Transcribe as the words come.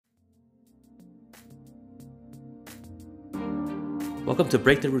Welcome to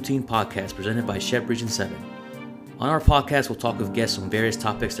Break the Routine podcast presented by Shep Region 7. On our podcast, we'll talk with guests on various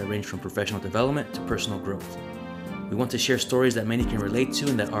topics that range from professional development to personal growth. We want to share stories that many can relate to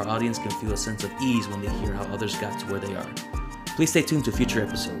and that our audience can feel a sense of ease when they hear how others got to where they are. Please stay tuned to future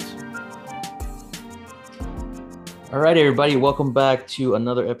episodes. All right, everybody, welcome back to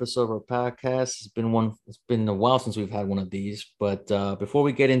another episode of our podcast. It's been a while since we've had one of these, but before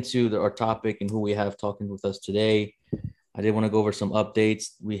we get into our topic and who we have talking with us today, I did want to go over some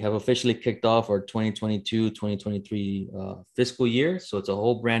updates. We have officially kicked off our 2022-2023 fiscal year. So it's a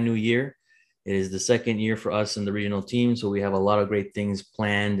whole brand new year. It is the second year for us in the regional team. So we have a lot of great things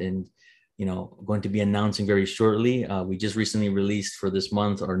planned and, going to be announcing very shortly. We just recently released for this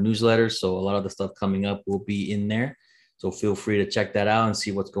month our newsletter. So a lot of the stuff coming up will be in there. So feel free to check that out and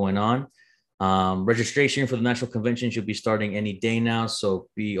see what's going on. Registration for the National Convention should be starting any day now. So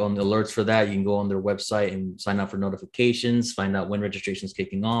be on the alerts for that. You can go on their website and sign up for notifications, find out when registration is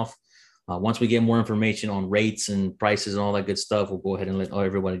kicking off. Once we get more information on rates and prices and all that good stuff, we'll go ahead and let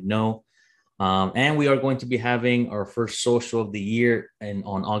everybody know. And we are going to be having our first social of the year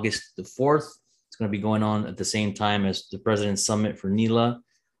on August the 4th. It's going to be going on at the same time as the President's Summit for NELA.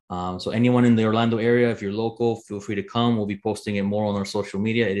 So anyone in the Orlando area, if you're local, feel free to come. We'll be posting it more on our social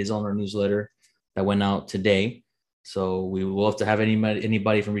media. It is on our newsletter that went out today. So we will love to have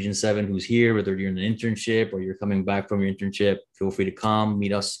anybody from Region 7 who's here, whether you're in an internship or you're coming back from your internship, feel free to come,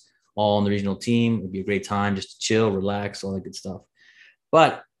 meet us all on the regional team. It'd be a great time just to chill, relax, all that good stuff.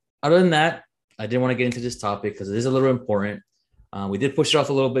 But other than that, I didn't want to get into this topic because it is a little important. We did push it off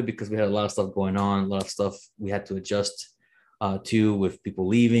a little bit because we had a lot of stuff going on, a lot of stuff we had to adjust to with people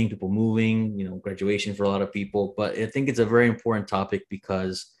leaving, people moving, graduation for a lot of people. But I think it's a very important topic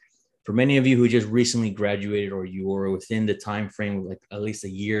because for many of you who just recently graduated or you are within the time frame of like at least a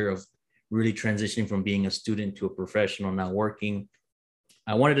year of really transitioning from being a student to a professional now working,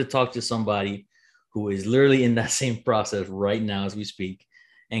 I wanted to talk to somebody who is literally in that same process right now as we speak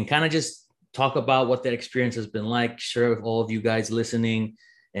and kind of just talk about what that experience has been like, share with all of you guys listening.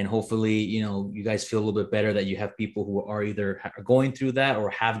 And hopefully, you guys feel a little bit better that you have people who are either going through that or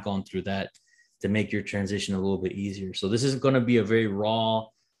have gone through that to make your transition a little bit easier. So this is going to be a very raw,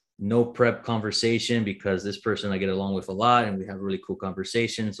 no prep conversation because this person I get along with a lot and we have a really cool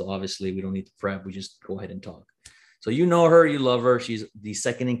conversation. So obviously we don't need to prep. We just go ahead and talk. So you know her, you love her. She's the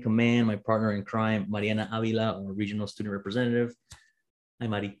second in command, my partner in crime, Mariana Avila, our regional student representative. Hi,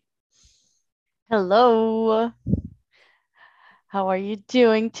 Mari. Hello. How are you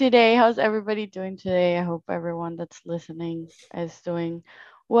doing today? How's everybody doing today? I hope everyone that's listening is doing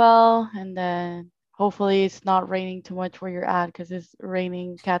well. And then hopefully it's not raining too much where you're at because it's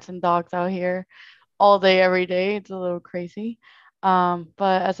raining cats and dogs out here all day, every day. It's a little crazy. But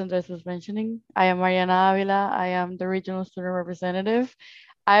as Andres was mentioning, I am Mariana Avila. I am the regional student representative.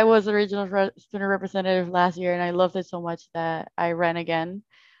 I was the regional student representative last year and I loved it so much that I ran again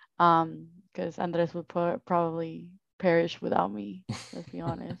because Andres would probably perish without me. Let's be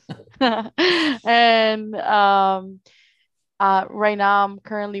honest. And right now, I'm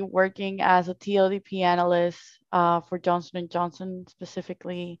currently working as a TLDP analyst for Johnson and Johnson,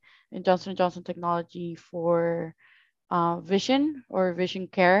 specifically in Johnson and Johnson technology for vision or vision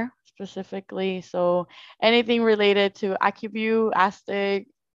care specifically. So anything related to AccuView, Astig,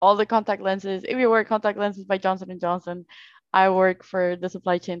 all the contact lenses. If you wear contact lenses by Johnson and Johnson, I work for the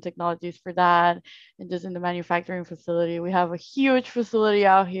supply chain technologies for that, and just in the manufacturing facility. We have a huge facility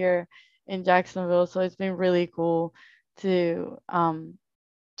out here in Jacksonville, so it's been really cool to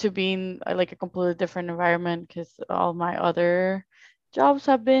be in like a completely different environment because all my other jobs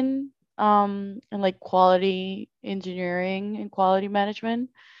have been in like quality engineering and quality management.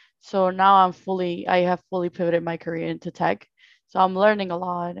 So now I have fully pivoted my career into tech. So I'm learning a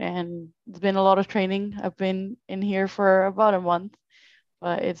lot and it's been a lot of training. I've been in here for about a month,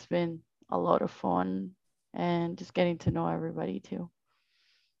 but it's been a lot of fun and just getting to know everybody too.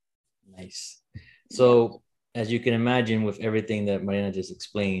 Nice. Yeah. So as you can imagine with everything that Mariana just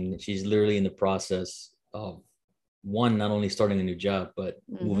explained, she's literally in the process of not only starting a new job, but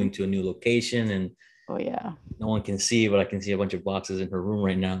Mm-hmm. moving to a new location. And Oh yeah. no one can see, but I can see a bunch of boxes in her room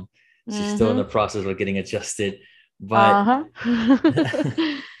right now. She's still in Mm-hmm. the process of getting adjusted. But Uh-huh.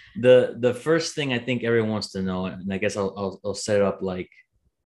 the first thing I think everyone wants to know, and I guess I'll set it up like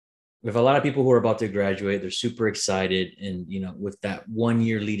with a lot of people who are about to graduate, they're super excited. And, with that 1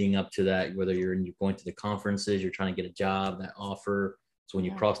 year leading up to that, whether you're going to the conferences, you're trying to get a job, that offer. So when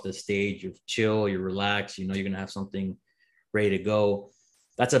you Yeah. cross the stage, you're chill, you're relaxed, you're going to have something ready to go.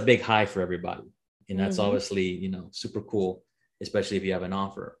 That's a big high for everybody. And that's Mm-hmm. obviously, super cool, especially if you have an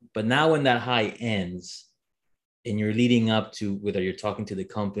offer. But now when that high ends, and you're leading up to whether you're talking to the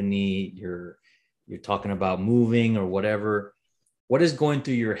company, you're talking about moving or whatever, what is going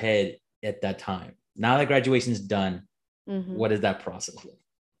through your head at that time? Now that graduation is done, Mm-hmm. what is that process like?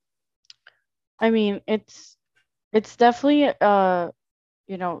 I mean, it's definitely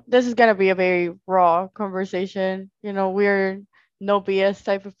this is gonna be a very raw conversation. We're no BS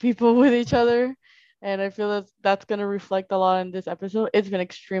type of people with each other, and I feel that that's gonna reflect a lot in this episode. It's been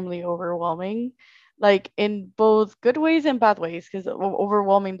extremely overwhelming, like in both good ways and bad ways, because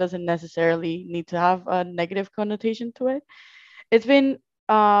overwhelming doesn't necessarily need to have a negative connotation to it. It's been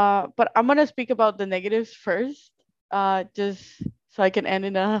but I'm gonna speak about the negatives first, just so I can end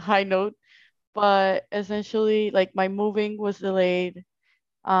in a high note. But essentially, like my moving was delayed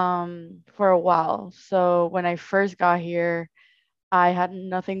for a while. So when I first got here, I had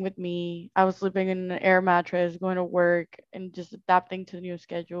nothing with me. I was sleeping in an air mattress, going to work, and just adapting to the new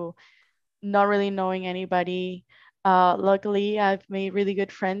schedule, not really knowing anybody. Luckily, I've made really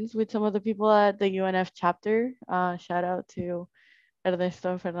good friends with some of the people at the UNF chapter. Shout out to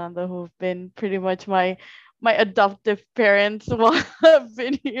Ernesto and Fernando, who've been pretty much my adoptive parents while I've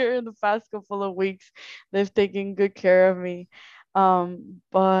been here in the past couple of weeks. They've taken good care of me.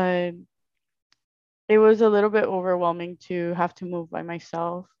 But it was a little bit overwhelming to have to move by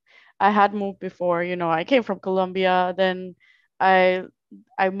myself. I had moved before, I came from Colombia, then I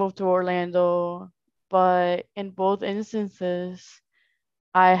I moved to Orlando, but in both instances,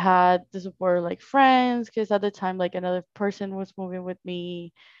 I had the support of like friends because at the time like another person was moving with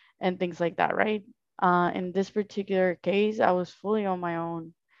me and things like that, right? In this particular case, I was fully on my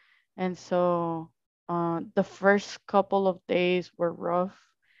own. And so the first couple of days were rough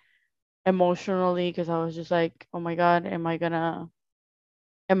emotionally because I was just like, oh my God, am I gonna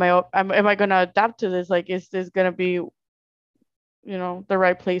adapt to this? Like, is this gonna be, the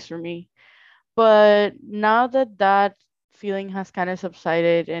right place for me? But now that that feeling has kind of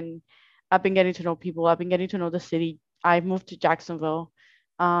subsided and I've been getting to know people, I've been getting to know the city. I moved to Jacksonville.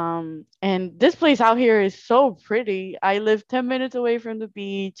 And this place out here is so pretty. I live 10 minutes away from the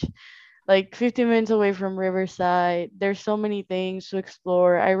beach, like 15 minutes away from Riverside. There's so many things to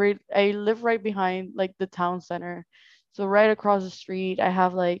explore. I live right behind like the town center. So right across the street, I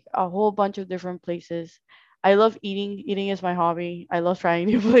have like a whole bunch of different places. I love eating. Eating is my hobby. I love trying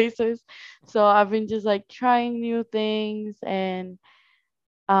new places. So I've been just like trying new things, and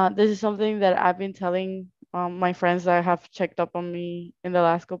this is something that I've been telling my friends that have checked up on me in the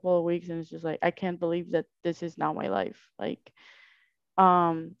last couple of weeks, and it's just like I can't believe that this is now my life. Like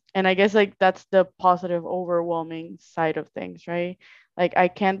and I guess like that's the positive overwhelming side of things, right? Like I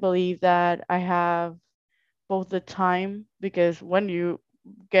can't believe that I have both the time, because when you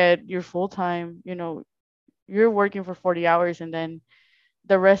get your full time, you're working for 40 hours, and then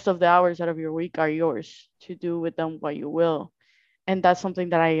the rest of the hours out of your week are yours to do with them what you will. And that's something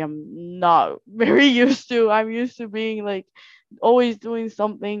that I am not very used to. I'm used to being like always doing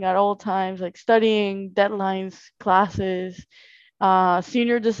something at all times, like studying, deadlines, classes,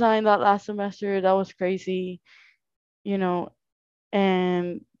 senior design that last semester. That was crazy, you know.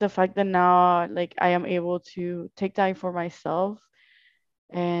 And the fact that now like I am able to take time for myself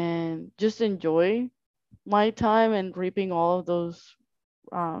and just enjoy my time and reaping all of those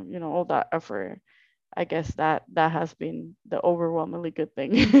all that effort. I guess that has been the overwhelmingly good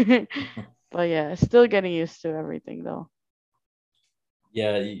thing. But yeah, still getting used to everything though.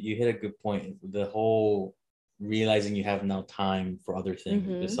 Yeah, you hit a good point. The whole realizing you have now time for other things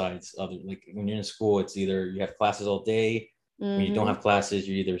Mhm. besides other, like when you're in school, it's either you have classes all day. When you don't Mhm. have classes,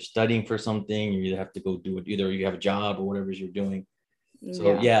 you're either studying for something, you either have to go do it, either you have a job or whatever you're doing. So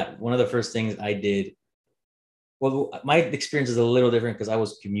Yeah. yeah, one of the first things I did, well, my experience is a little different because I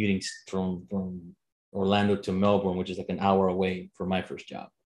was commuting from Orlando to Melbourne, which is like an hour away for my first job.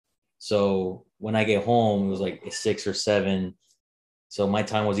 So when I get home, it was like 6 or 7. So my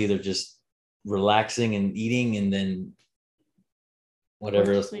time was either just relaxing and eating, and then Going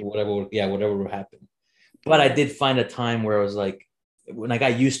whatever to else, sleep. whatever, yeah, whatever would happen. But I Yeah. did find a time where I was like, when I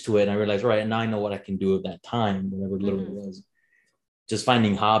got used to it, and I realized, all right, now I know what I can do at that time, whatever little it Mhm. was. Just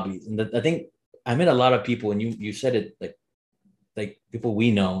finding hobbies, and I think I met a lot of people, and you said it like people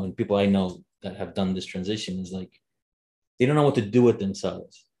we know and people I know that have done this transition is like they don't know what to do with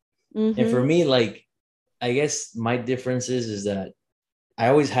themselves. And for Mhm. me, like I guess my difference is that I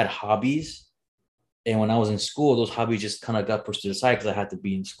always had hobbies. And when I was in school, those hobbies just kind of got pushed to the side because I had to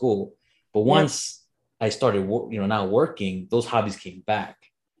be in school. But Yep. once I started, now working, those hobbies came back.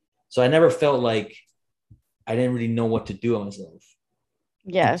 So I never felt like I didn't really know what to do with myself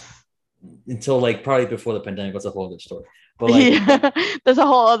Yes. until like probably before the pandemic. That's a whole other story. But like, Yeah, that's a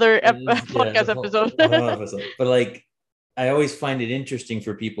whole other yeah, podcast episode. a whole episode. But like, I always find it interesting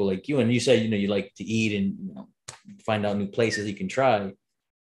for people like you, and you said, you like to eat and find out new places you can try.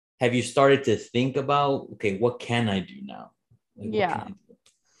 Have you started to think about, okay, what can I do now? Like, what can Yeah. I do?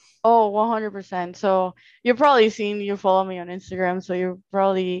 Oh, 100%. So you've probably seen, you follow me on Instagram, so you're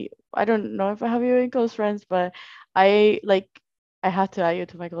probably, I don't know if I have you in close friends, but I like, I had to add you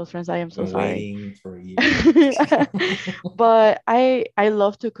to my close friends. I am I've so been sorry. waiting for a year. But I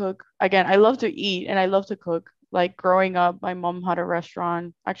love to cook. Again, I love to eat and I love to cook. Like growing up, my mom had a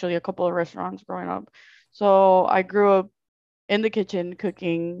restaurant, actually a couple of restaurants growing up. So I grew up in the kitchen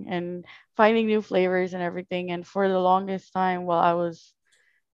cooking and finding new flavors and everything. And for the longest time while I was,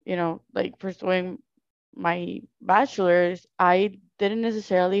 like pursuing my bachelor's, I didn't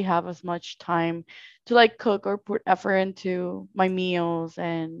necessarily have as much time to like cook or put effort into my meals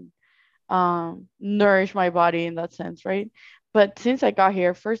and nourish my body in that sense, right? But since I got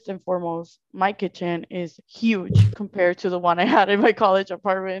here, first and foremost, my kitchen is huge compared to the one I had in my college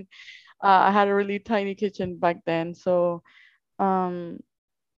apartment. I had a really tiny kitchen back then, so um,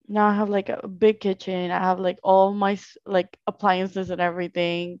 now I have like a big kitchen. I have like all my like appliances and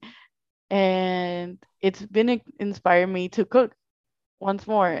everything, and it's been inspiring me to cook once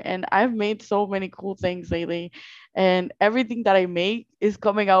more. And I've made so many cool things lately, and everything that I make is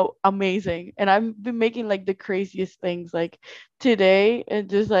coming out amazing. And I've been making like the craziest things like today, and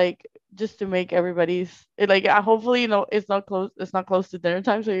just to make everybody's like hopefully it's not close to dinner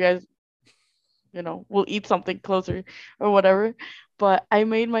time, so you guys will eat something closer or whatever. But I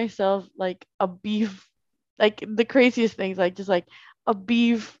made myself like a beef, like the craziest things, like just like a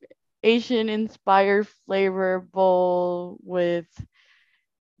beef Asian inspired flavor bowl with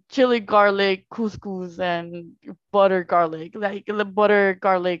chili garlic couscous and butter garlic, like the butter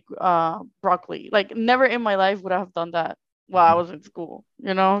garlic broccoli. Like never in my life would I have done that while I Mhm, was in school,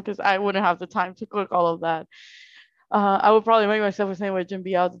 because I wouldn't have the time to cook all of that. I would probably make myself a sandwich and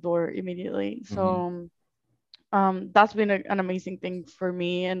be out the door immediately. mhm. So that's been an amazing thing for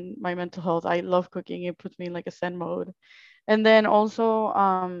me and my mental health. I love cooking. It puts me in like a zen mode. And then also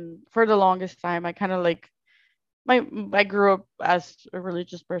for the longest time I kind of like my I grew up as a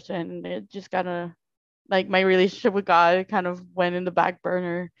religious person, and it just kind of like my relationship with God kind of went in the back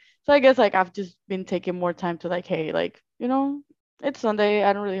burner. So I guess like I've just been taking more time to like, hey, like, it's Sunday.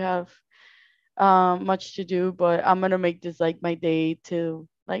 I don't really have much to do, but I'm gonna make this like my day to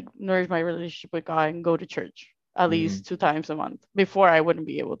like nourish my relationship with God and go to church at Mhm. least 2 times a month. Before I wouldn't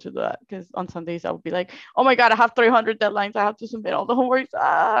be able to do that because on Sundays I would be like, oh my God, I have 300 deadlines. I have to submit all the homeworks.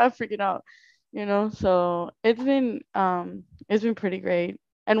 I'm freaking out, So it's been pretty great,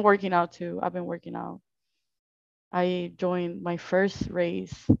 and working out too. I've been working out. I joined my first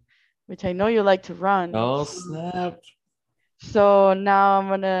race, which I know you like to run. Oh, So snap. so now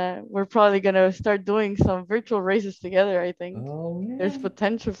we're probably gonna start doing some virtual races together, I think. Oh, There's yeah.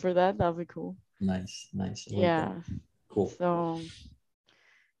 potential for that. That'd be cool. Nice, nice. I like that. Yeah. Cool. So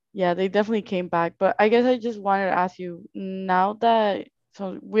yeah, they definitely came back. But I guess I just wanted to ask you now that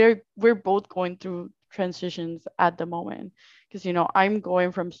so we're both going through transitions at the moment. Because I'm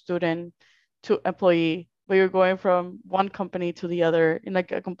going from student to employee, but you're going from one company to the other in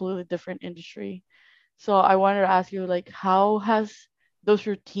like a completely different industry. So I wanted to ask you, like, how has those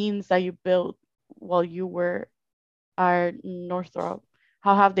routines that you built while you were at Northrop,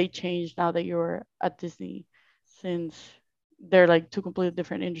 how have they changed now that you're at Disney? Since they're like two completely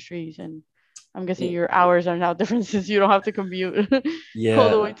different industries, and I'm guessing Yeah. your hours are now different since you don't have to commute all the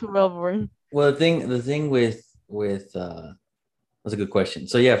Yeah. way to Melbourne. Well, the thing with that's a good question.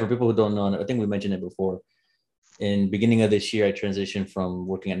 So yeah, for people who don't know, I think we mentioned it before. In beginning of this year, I transitioned from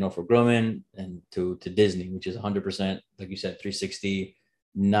working at Northrop Grumman and to Disney, which is 100%, like you said, 360,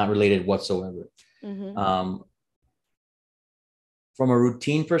 not related whatsoever. Mm-hmm. Um, from a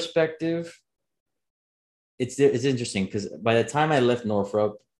routine perspective, it's interesting because by the time I left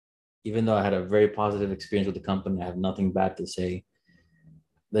Northrop, even though I had a very positive experience with the company, I have nothing bad to say.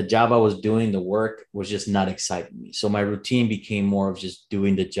 The job I was doing, the work was just not exciting me. So my routine became more of just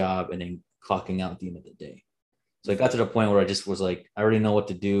doing the job and then clocking out at the end of the day. So it got to the point where I just was like, I already know what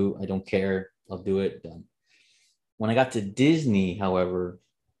to do. I don't care. I'll do it. Done. When I got to Disney, however,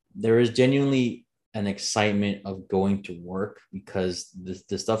 there is genuinely an excitement of going to work because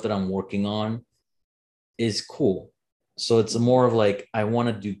the stuff that I'm working on is cool. So it's Mm-hmm. more of like, I want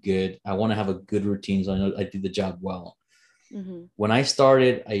to do good. I want to have a good routine. So I know I do the job well. Mm-hmm. When I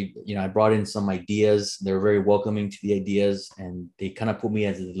started, I brought in some ideas. They were very welcoming to the ideas, and they kind of put me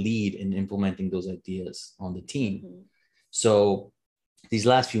as the lead in implementing those ideas on the team. Mm-hmm. So these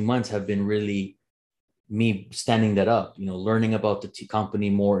last few months have been really me standing that up, learning about the company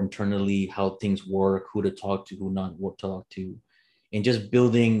more internally, how things work, who to talk to, who not what to talk to, and just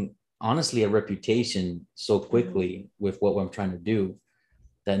building honestly a reputation so Mhm. quickly with what I'm trying to do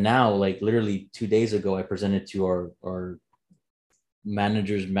that now, like literally 2 days ago, I presented to our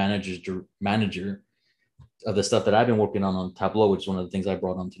manager of the stuff that I've been working on Tableau, which is one of the things I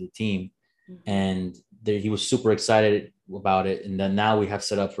brought onto the team, Mhm. and he was super excited about it. And then now we have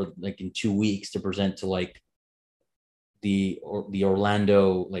set up for like in 2 weeks to present to like the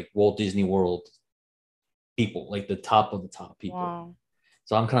Orlando, like Walt Disney World people, like the top of the top people. Wow.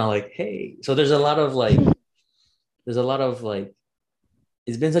 So I'm kind of like, hey, so there's a lot of like,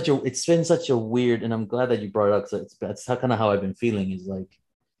 it's been such a weird, and I'm glad that you brought it up because that's kind of how I've been feeling is like,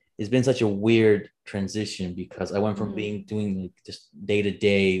 it's been such a weird transition because I went from Mhm. being doing like just day to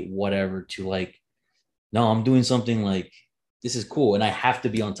day, whatever, to like, no, I'm doing something like, this is cool. And I have to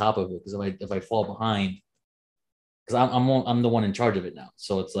be on top of it because if I fall behind, because I'm the one in charge of it now.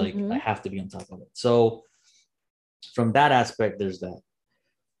 So it's like I Mhm. have to be on top of it. So from that aspect, there's that.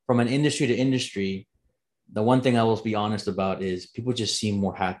 From an industry to industry, the one thing I will be honest about is people just seem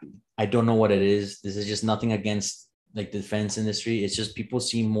more happy. I don't know what it is. This is just nothing against like the defense industry. It's just people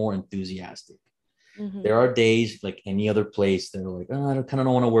seem more enthusiastic. There Mhm. are days like any other place they're like, oh, I kind of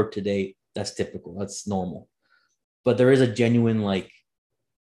don't want to work today. That's typical. That's normal. But there is a genuine like,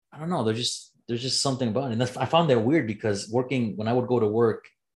 I don't know. There's just something about it. And I found that weird because working when I would go to work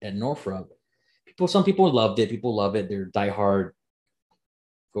at Northrop, some people loved it. People love it. They're diehard.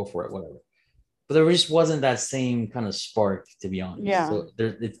 Go for it, whatever. But there just wasn't that same kind of spark, to be honest. Yeah. So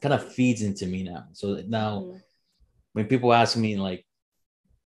it kind of feeds into me now. So now Mhm. when people ask me like,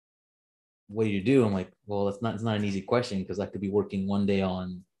 "What do you do?" I'm like, "Well, it's not an easy question because I could be working one day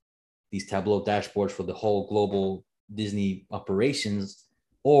on these Tableau dashboards for the whole global Disney operations,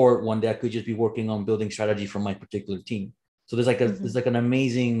 or one day I could just be working on building strategy for my particular team." So there's Mhm. like an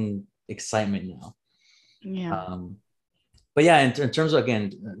amazing excitement now. Yeah. Um, but yeah, in terms of,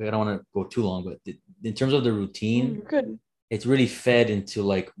 again, I don't want to go too long, but in terms of the Mm, routine, you're good. it's really fed into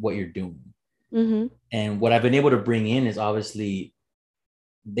like what you're doing. Mhm. And what I've been able to bring in is obviously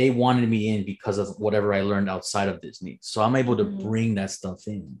they wanted me in because of whatever I learned outside of Disney. So I'm able to Mhm. bring that stuff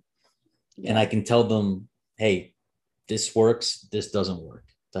in and Yeah. I can tell them, hey, this works, this doesn't work,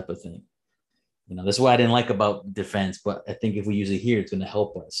 type of thing. That's what I didn't like about defense, but I think if we use it here, it's going to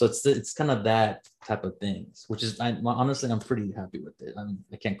help us. So it's kind of that type of things, which is honestly I'm pretty happy with it.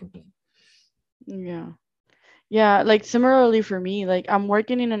 I can't complain. Yeah. Yeah, like similarly for me, like I'm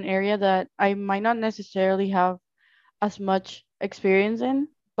working in an area that I might not necessarily have as much experience in,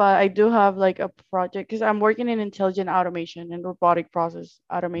 but I do have like a project because I'm working in intelligent automation and robotic process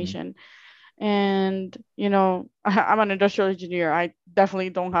Mm-hmm. automation. And, I'm an industrial engineer. I definitely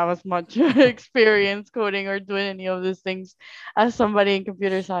don't have as much experience coding or doing any of these things as somebody in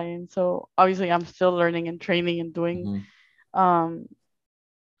computer science. So obviously I'm still learning and training and doing Mm-hmm. um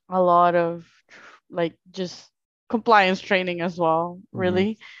a lot of like just compliance training as well, Mm-hmm.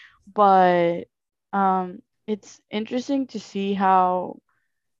 really. But it's interesting to see how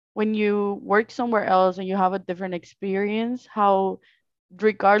when you work somewhere else and you have a different experience, how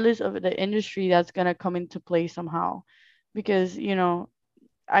regardless of the industry, that's gonna come into play somehow. Because,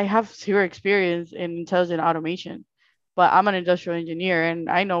 I have zero experience in intelligent automation, but I'm an industrial engineer and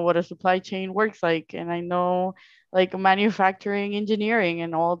I know what a supply chain works like, and I know like manufacturing engineering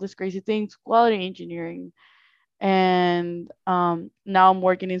and all these crazy things, quality engineering. And now I'm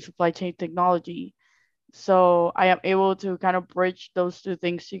working in supply chain technology. So I am able to kind of bridge those two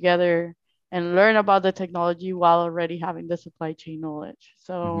things together and learn about the technology while already having the supply chain knowledge.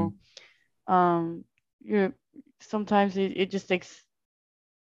 Mm-hmm. So um, you sometimes it just takes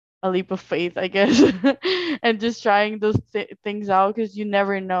a leap of faith, I guess, and just trying those things out because you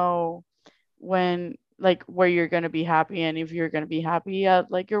never know when like where you're gonna be happy and if you're gonna be happy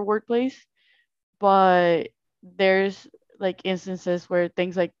at like your workplace. But there's like instances where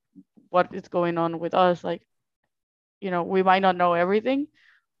things like what is going on with us, like we might not know everything,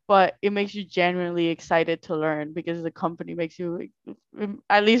 but it makes you genuinely excited to learn because the company makes you,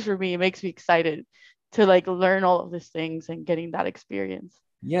 at least for me, it makes me excited to like learn all of these things and getting that experience.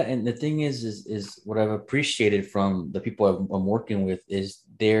 Yeah, and the thing is what I've appreciated from the people I'm working with is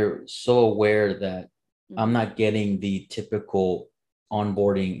they're so aware that I'm Mhm. not getting the typical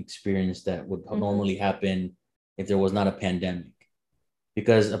onboarding experience that would Mhm. normally happen if there was not a pandemic.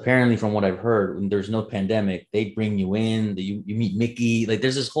 Because apparently, from what I've heard, when there's no pandemic, they bring you in, you meet Mickey. Like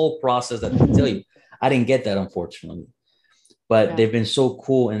there's this whole process that they tell you. I didn't get that, unfortunately, but Yeah. they've been so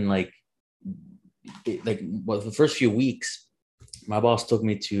cool and like well, the first few weeks my boss took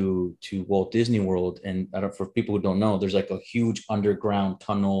me to Walt Disney World, and I don't, for people who don't know, there's like a huge underground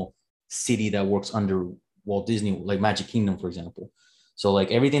tunnel city that works under Walt Disney, like Magic Kingdom, for example. So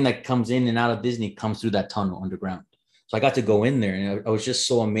like everything that comes in and out of Disney comes through that tunnel underground. So I got to go in there, and I was just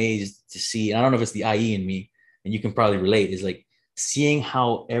so amazed to see. And I don't know if it's the IE in me, and you can probably relate. Is like seeing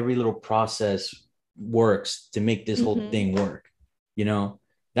how every little process works to make this whole Mm-hmm. thing work. You know,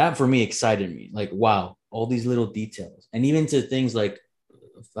 that for me excited me. Like, wow, all these little details, and even to things like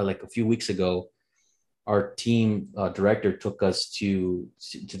a few weeks ago, our team director took us to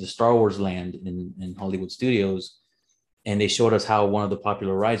the Star Wars land in Hollywood Studios, and they showed us how one of the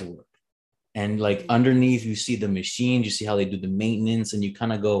popular rides work. And like underneath, you see the machines, you see how they do the maintenance, and you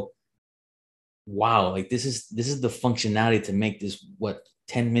kind of go, "Wow! Like this is the functionality to make this what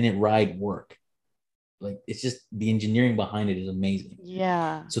 10-minute ride work." Like it's just the engineering behind it is amazing.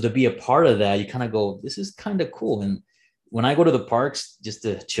 Yeah. So to be a part of that, you kind of go, this is kind of cool. And when I go to the parks just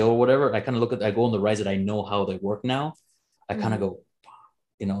to chill or whatever, I kind of I go on the rides that I know how they work now. I kind of Mm-hmm. go,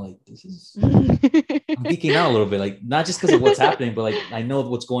 like this is, I'm geeking out a little bit, like not just because of what's happening, but like I know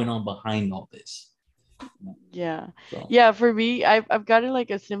what's going on behind all this. Yeah. So, Yeah, for me, I've gotten like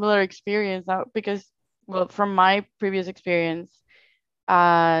a similar experience now because, well, from my previous experience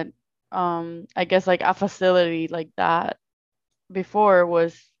at I guess like a facility like that before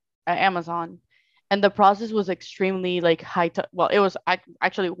was at Amazon, and the process was extremely like well, it was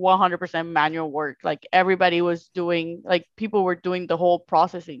actually 100% manual work. Like everybody was doing, like people were doing the whole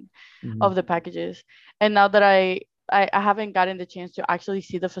processing mm-hmm, of the packages. And now that I haven't gotten the chance to actually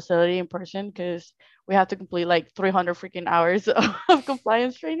see the facility in person because we have to complete like 300 freaking hours of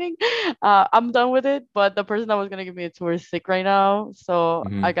compliance training. I'm done with it, but the person that was gonna give me a tour is sick right now, so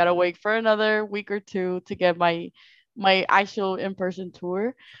I mm-hmm, gotta wait for another week or two to get my actual in-person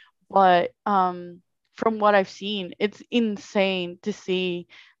tour. But from what I've seen, it's insane to see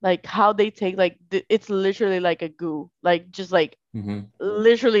like how they take like it's literally like a goo, like just like mm-hmm,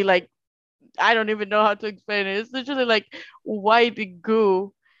 literally like I don't even know how to explain it. It's literally like white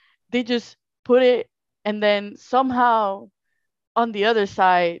goo. They just put it, and then somehow on the other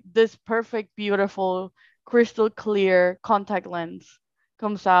side, this perfect, beautiful, crystal clear contact lens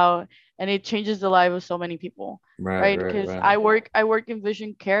comes out, and it changes the life of so many people, right, right? right, Because right. I work in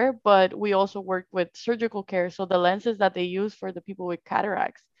vision care, but we also work with surgical care. So the lenses that they use for the people with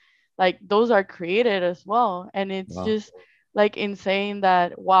cataracts, like those are created as well. And it's Wow. just like insane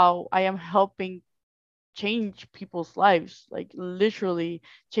that wow, I am helping change people's lives, like literally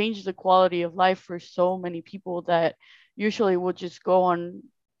change the quality of life for so many people that usually would just go on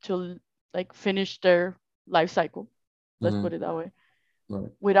to like finish their life cycle, let's Mm-hmm, put it that way, right.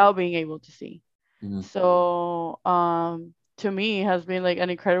 without being able to see. Mm-hmm. So to me it has been like an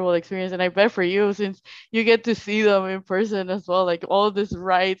incredible experience, and I bet for you, since you get to see them in person as well, like all this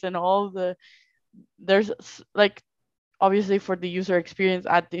rights and all the like obviously for the user experience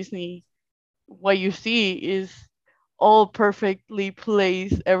at Disney, what you see is all perfectly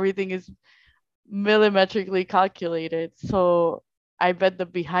placed. Everything is millimetrically calculated. So I bet the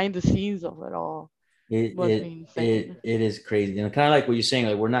behind the scenes of it all It must it be insane. it is crazy, and kind of like what you're saying.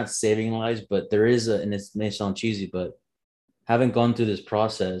 Like we're not saving lives, but there is and it may sound cheesy, but having gone through this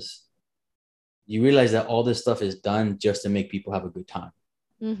process, you realize that all this stuff is done just to make people have a good time.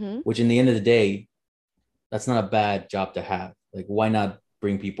 Mm-hmm. Which, in the end of the day, that's not a bad job to have. Like, why not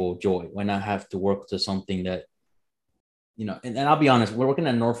bring people joy? Why not have to work to something that And I'll be honest, we're working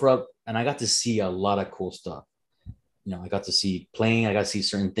at Northrop, and I got to see a lot of cool stuff. I got to see playing, I got to see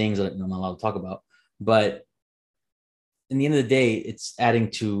certain things that I'm not allowed to talk about, but in the end of the day, it's adding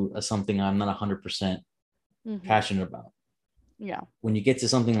to something I'm not 100% Mm-hmm. passionate about. Yeah. When you get to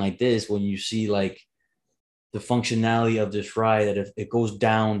something like this, when you see like the functionality of this ride, that if it goes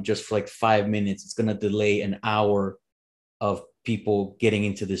down just for like 5 minutes, it's going to delay an hour of people getting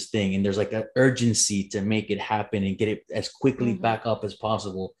into this thing. And there's like an urgency to make it happen and get it as quickly Mm-hmm. back up as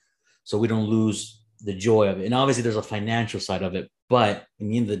possible so we don't lose the joy of it. And obviously, there's a financial side of it. But in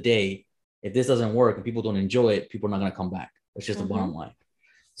the end of the day, if this doesn't work and people don't enjoy it, people are not going to come back. That's just the Mm-hmm. bottom line.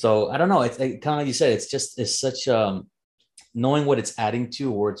 So I don't know. It's like, kind of like you said, it's such knowing what it's adding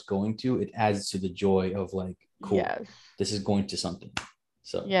to or it's going to, it adds to the joy of like, cool, Yes. this is going to something.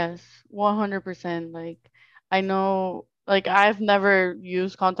 So Yes. 100%. Like I know, like I've never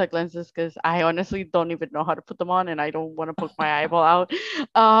used contact lenses because I honestly don't even know how to put them on, and I don't want to poke my eyeball out.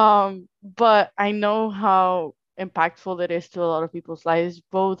 But I know how impactful it is to a lot of people's lives,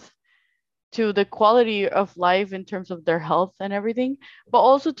 both to the quality of life in terms of their health and everything, but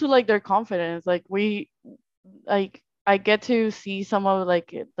also to like their confidence. Like I get to see some of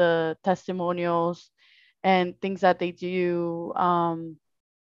like the testimonials and things that they do.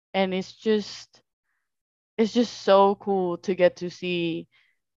 And it's just so cool to get to see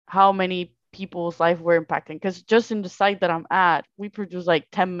how many people's life we're impacting. Because just in the site that I'm at, we produce like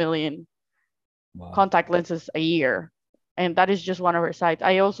 10 million Wow. contact lenses a year. And that is just one of our sites.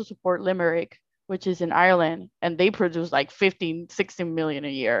 I also support Limerick, which is in Ireland, and they produce like 15, 16 million a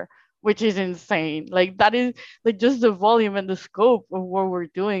year, which is insane. Like that is like just the volume and the scope of what we're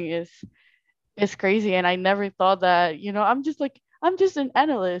doing is crazy. And I never thought that, I'm just an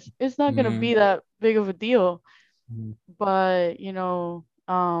analyst. It's not gonna Mm-hmm. be that big of a deal. Mm-hmm. But,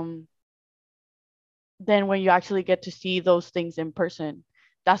 then when you actually get to see those things in person,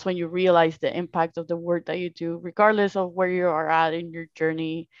 that's when you realize the impact of the work that you do, regardless of where you are at in your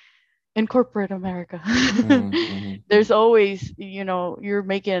journey in corporate America. Mm-hmm. There's always, you're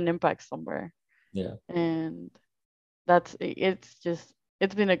making an impact somewhere. Yeah. And it's just,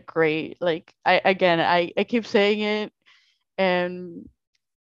 it's been a great, like, I keep saying it, and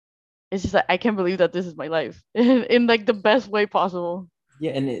it's just like, I can't believe that this is my life in like the best way possible.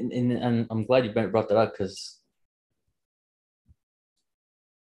 Yeah, and I'm glad you brought that up because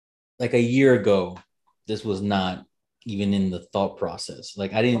like a year ago, this was not even in the thought process.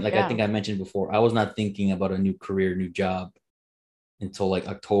 Like I didn't Oh, like I yeah. think I mentioned before, I was not thinking about a new career, new job until like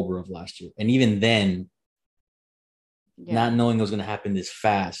October of last year. And even then, not Yeah. knowing it was gonna happen this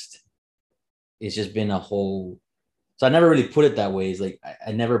fast, it's just been a whole so I never really put it that way. It's like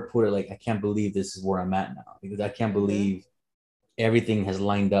I never put it like I can't believe this is where I'm at now because I can't Mhm. believe everything has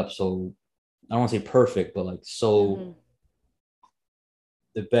lined up so I don't want to say perfect, but like so Mhm.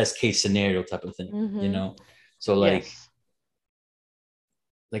 the best case scenario type of thing, you Mhm. know? So Yes.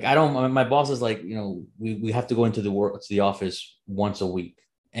 like I don't my boss is like, we have to go into the office once a week.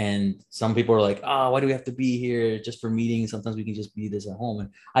 And some people are like, oh, why do we have to be here just for meetings? Sometimes we can just be this at home. And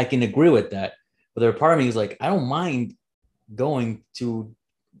I can agree with that. But there are part of me is like, I don't mind going to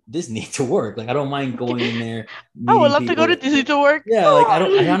Disney to work. Like I don't mind going in there, I would meeting love to go to people. Disney to work. Yeah, Come like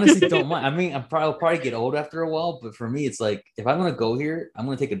I honestly on. don't mind. I mean, I'll probably get old after a while, but for me, it's like if I'm gonna go here, I'm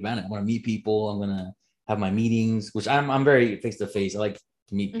gonna take advantage. I'm gonna meet people. I'm gonna have my meetings, which I'm very face to face. I like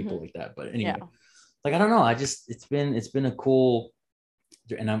to meet people Mhm. like that. But Yeah. anyway, like I don't know. I just it's been a cool,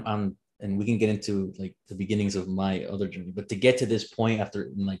 and I'm and we can get into like the beginnings of my other journey. But to get to this point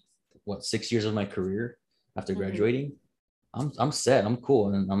after like what 6 years of my career after Mhm. graduating, I'm set. I'm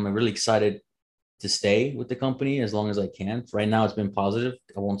cool, and I'm really excited to stay with the company as long as I can. Right now, it's been positive.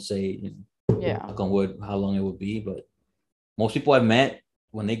 I won't say, Yeah. knock on wood, how long it will be, but most people I've met,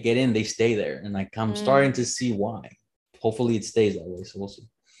 when they get in, they stay there, and like I'm starting to Mm. see why. Hopefully, it stays that way. So we'll see.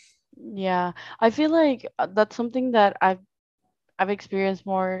 Yeah. I feel like that's something that I've experienced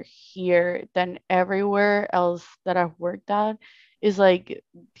more here than everywhere else that I've worked at. Is like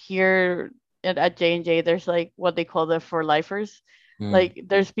here at J&J, there's like what they call the for lifers. Mm, Like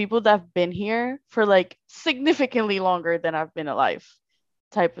there's people that have been here for like significantly longer than I've been alive,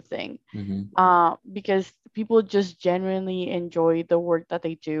 type of thing. mm-hmm, Because people just genuinely enjoy the work that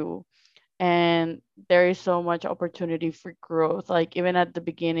they do, and there is so much opportunity for growth, like even at the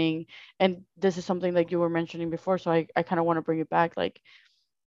beginning. And this is something like you were mentioning before, so I kind of want to bring it back. Like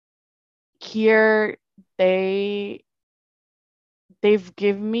here, they they've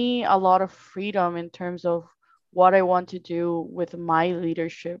given me a lot of freedom in terms of what I want to do with my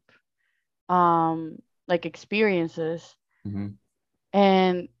leadership, um like experiences. mm-hmm,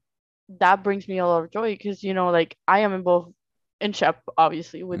 And that brings me a lot of joy because, like I am involved in SHEP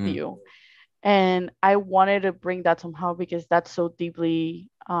obviously with mm-hmm, you, and I wanted to bring that somehow because that's so deeply,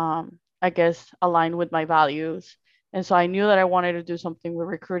 I guess, aligned with my values. And so I knew that I wanted to do something with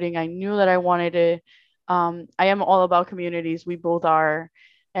recruiting. I knew that I wanted to, I am all about communities, we both are.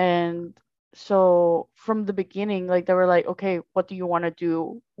 And so from the beginning, like they were like, okay, what do you want to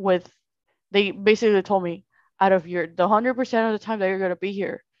do with, they basically told me, out of the 100% of the time that you're going to be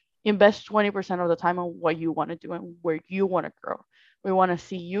here, invest 20% of the time on what you want to do and where you want to grow. We want to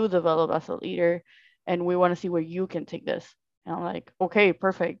see you develop as a leader, and we want to see where you can take this. And I'm like, okay,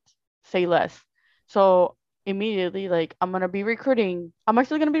 perfect. Say less. So immediately, like, I'm actually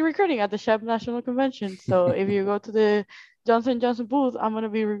going to be recruiting at the Chef National Convention. So if you go to the Johnson & Johnson booth, I'm going to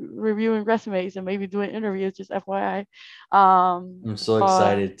be reviewing resumes and maybe doing interviews, just FYI. I'm so But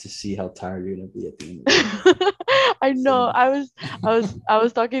excited to see how tired you're gonna be at the end of the day. I know. So, I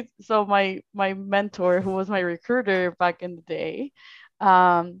was talking. So my mentor, who was my recruiter back in the day,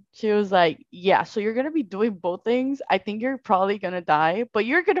 she was like, "Yeah, so you're gonna be doing both things. I think you're probably gonna die, but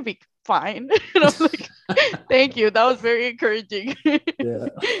you're gonna be fine." And I'm like, "Thank you. That was very encouraging." yeah.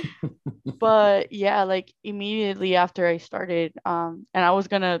 But yeah, like immediately after I started, and I was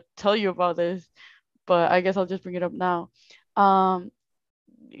gonna tell you about this, but I guess I'll just bring it up now. Um,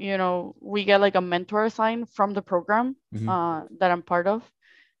 we get like a mentor assigned from the program Mm-hmm. that I'm part of.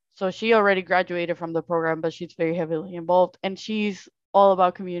 So she already graduated from the program, but she's very heavily involved, and she's all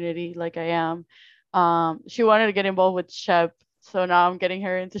about community, like I am. She wanted to get involved with Shep, so now I'm getting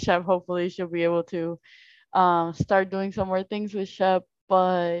her into Shep. Hopefully, she'll be able to start doing some more things with Shep.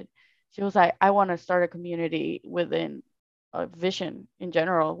 But she was like, I want to start a community within Vision in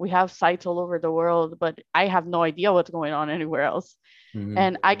general. We have sites all over the world, but I have no idea what's going on anywhere else. Mm-hmm.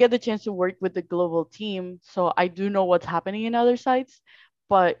 And I get the chance to work with the global team, so I do know what's happening in other sites,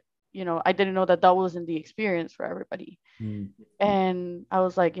 but I didn't know that that wasn't the experience for everybody. And I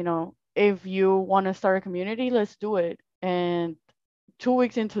was like, if you want to start a community, let's do it. And 2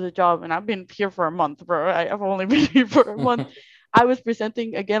 weeks into the job, and I've been here for a month, bro. I've only been here for a month. I was presenting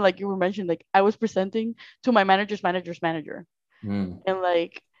again, like you were mentioning, like I was presenting to my manager's manager's manager, Mm-hmm. and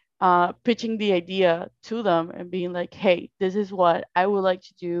like pitching the idea to them and being like, hey, this is what I would like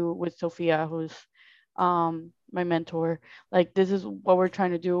to do with Sophia, who's my mentor. Like, this is what we're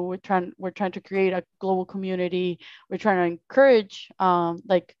trying to do. We're trying to create a global community. We're trying to encourage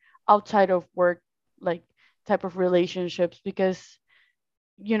like outside of work, like type of relationships, because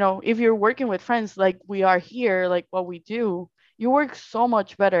if you're working with friends like we are here, like what we do, you work so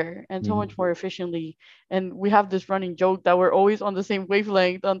much better and so much more efficiently. And we have this running joke that we're always on the same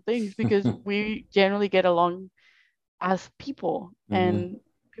wavelength on things because we generally get along as people, Mm-hmm. and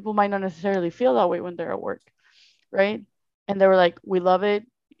people might not necessarily feel that way when they're at work, right? And they were like, we love it.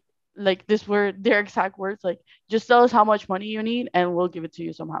 Like, this were their exact words, like, just tell us how much money you need and we'll give it to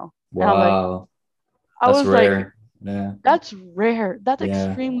you somehow. And I'm like, Wow, I that's was like, rare. Yeah, that's rare. That's yeah.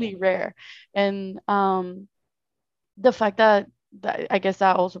 extremely rare. And the fact that I guess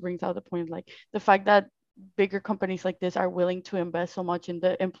that also brings out the point, like the fact that bigger companies like this are willing to invest so much in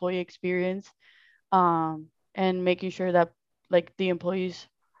the employee experience, and making sure that like the employees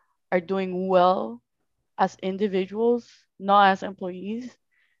are doing well as individuals, not as employees.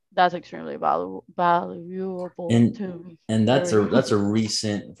 That's extremely valuable and to and everyone. that's a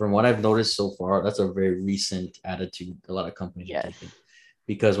recent, from what I've noticed so far, that's a very recent attitude a lot of companies are Yes. taking.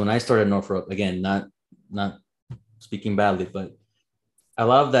 Because when I started Northrop, again, not speaking badly, but a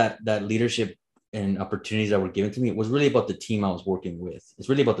lot of that leadership and opportunities that were given to me, it was really about the team I was working with. It's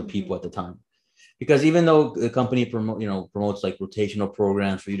really about the people Hmm. at the time. Because even though the company promotes like rotational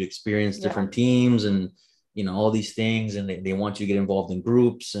programs for you to experience Yeah. different teams and all these things, and they want you to get involved in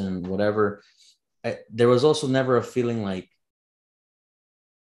groups and whatever, there was also never a feeling like,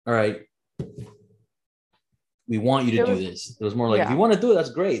 all right, we want you to It do was. this. It was more like, if you Yeah. want to do it,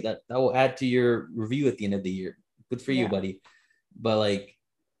 that's great. That will add to your review at the end of the year. Good for you, Yeah. buddy. But like,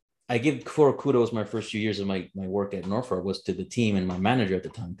 I give core kudos my first few years of my work at Norfolk was to the team and my manager at the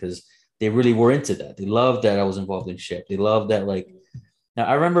time, because they really were into that. They loved that I was involved in ship. They loved that. Like, now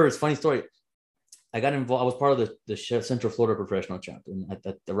I remember, it's a funny story. I got involved. I was part of the Central Florida professional chapter, and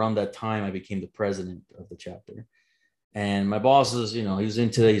around that time, I became the president of the chapter. And my boss is, he was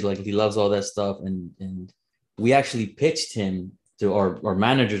into it. He's like, he loves all that stuff, and we actually pitched him to our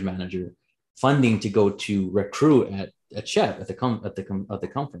manager's manager funding to go to recruit at Chef at the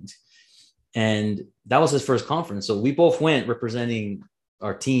conference. And that was his first conference. So we both went representing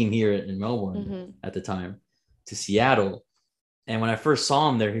our team here in Melbourne Hmm. at the time to Seattle. And when I first saw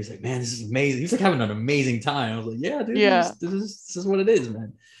him there, he's like, man, this is amazing. He was like having an amazing time. I was like, yeah, dude, Yeah. this is what it is,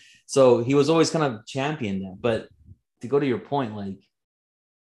 man. So he was always kind of championing that. But to go to your point, like,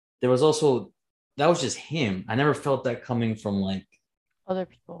 there was also, that was just him. I never felt that coming from like Other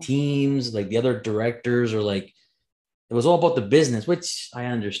people. teams, like the other directors, or like, it was all about the business, which I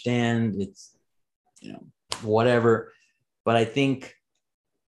understand. It's, whatever. But I think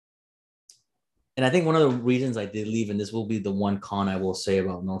one of the reasons I did leave, and this will be the one con I will say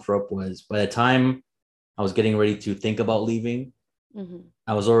about Northrop, was by the time I was getting ready to think about leaving, Hmm.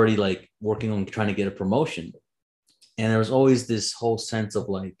 I was already like working on trying to get a promotion. And there was always this whole sense of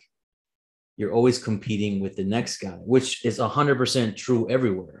like, you're always competing with the next guy, which is 100% true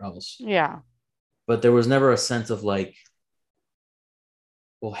everywhere else. Yeah. But there was never a sense of like,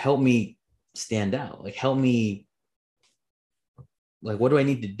 well, help me stand out. Like, help me, like, what do I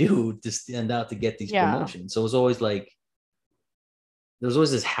need to do to stand out to get these Yeah. promotions? So it was always like, there's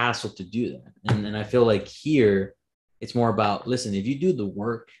always this hassle to do that. And I feel like here it's more about, listen, if you do the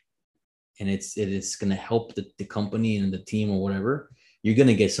work and it's going to help the company and the team or whatever, you're going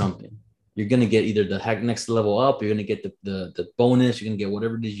to get something. You're going to get either the next level up, you're going to get the bonus, you're going to get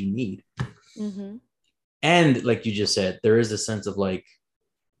whatever it is you need. Hmm. And like you just said, there is a sense of like,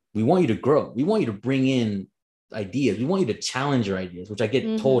 we want you to grow. We want you to bring in ideas. We want you to challenge your ideas, which I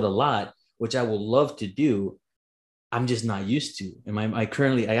get told a Hmm. lot. which I would love to do. I'm just not used to. And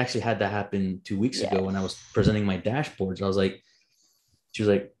I actually had that happen 2 weeks ago when I was Yes. presenting my dashboards. I was like, she was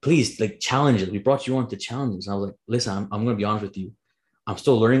like, please, like, challenge it. We brought you on to challenges. And I was like, listen, I'm going to be honest with you. I'm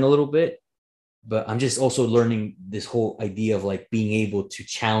still learning a little bit, but I'm just also learning this whole idea of like being able to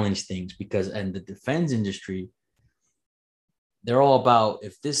challenge things because, and the defense industry, they're all about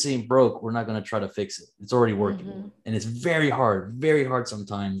if this ain't broke, we're not going to try to fix it. It's already working. Mm-hmm. And it's very hard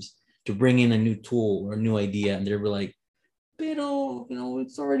sometimes to bring in a new tool or a new idea. And they're like, pero,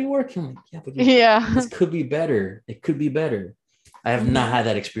 it's already working. I'm like, yeah, but Yeah. this could be better. It could be better. I have not Mm-hmm. had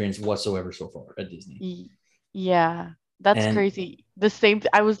that experience whatsoever so far at Disney. Yeah. That's And crazy. The same.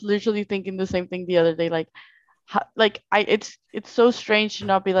 I was literally thinking the same thing the other day. Like, like it's so strange to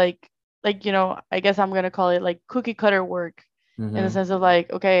not be like I guess I'm gonna call it like cookie cutter work, in the mm-hmm, sense of like,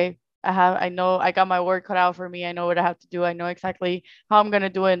 okay, I know I got my work cut out for me. I know what I have to do. I know exactly how I'm gonna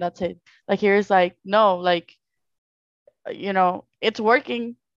do it, and that's it. Like here's like no, like it's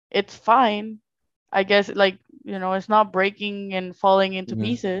working. It's fine. I guess like it's not breaking and falling into mm-hmm,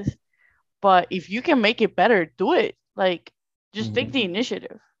 pieces. But if you can make it better, do it. Like just take mm-hmm, the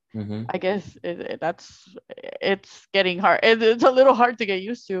initiative. mm-hmm, I guess it's getting hard. It's a little hard to get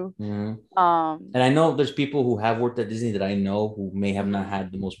used to. mm-hmm. Um, And I know there's people who have worked at Disney that I know who may have not mhm.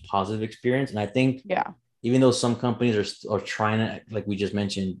 had the most positive experience. And I think Yeah. even though some companies are trying to, like we just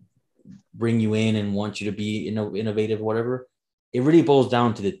mentioned, bring you in and want you to be innovative, whatever, it really boils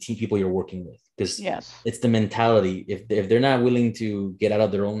down to the team people you're working with because Yes. it's the mentality. If they're not willing to get out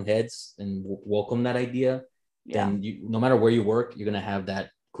of their own heads and welcome that idea, Yeah. then no matter where you work, you're gonna have that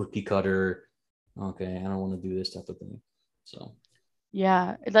cookie cutter. Okay, I don't want to do this type of thing. So.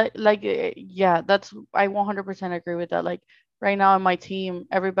 Yeah, yeah, that's I 100% agree with that. Like right now in my team,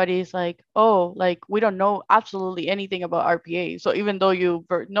 everybody's like, "Oh, like we don't know absolutely anything about RPA." So even though you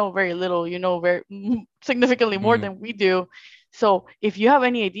know very little, you know very significantly more Mm-hmm. than we do. So if you have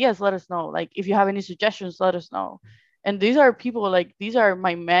any ideas, let us know. Like if you have any suggestions, let us know. And these are people like these are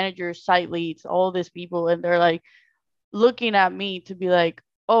my managers, site leads, all these people, and they're like looking at me to be like,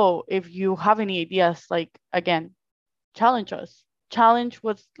 "Oh, if you have any ideas, like again, challenge us, challenge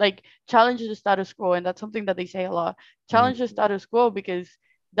what's like challenge the status quo." And that's something that they say a lot. Challenge the status quo, because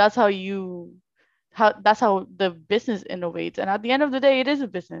that's how you that's how the business innovates, and at the end of the day it is a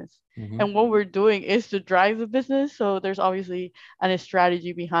business, Mm-hmm. and what we're doing is to drive the business. So there's obviously a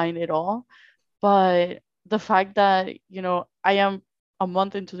strategy behind it all. But the fact that I am a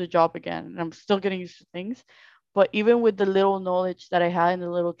month into the job again and I'm still getting used to things, but even with the little knowledge that I had and the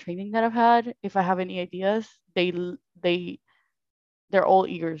little training that I've had, if I have any ideas, they they're all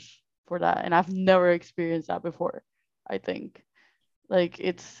ears for that, and I've never experienced that before. I think like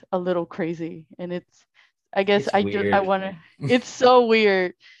it's a little crazy, and I guess It's I weird. want to. It's so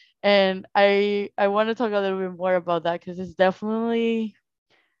weird, and I want to talk a little bit more about that because it's definitely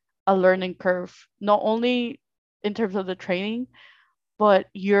a learning curve, not only in terms of the training, but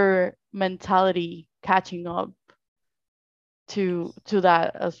your mentality catching up to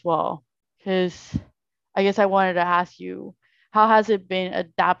that as well. Because I guess I wanted to ask you, how has it been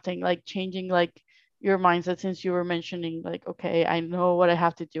adapting, like changing like your mindset, since you were mentioning like, okay, I know what I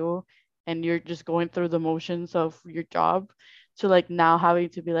have to do, and you're just going through the motions of your job, to like now having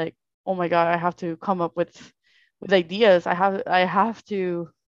to be like, oh my God, I have to come up with ideas. I have to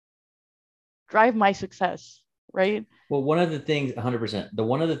drive my success, right? Well, one of the things, 100%,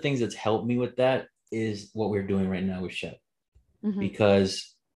 one of the things that's helped me with that is what we're doing right now with Chef, Mm-hmm.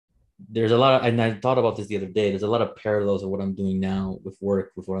 because there's a lot of, and I thought about this the other day, there's a lot of parallels of what I'm doing now with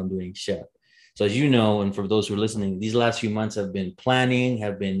work with what I'm doing Chef. So as you know, and for those who are listening, these last few months have been planning,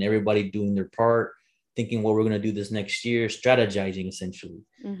 have been everybody doing their part, thinking what we're going to do this next year, strategizing essentially.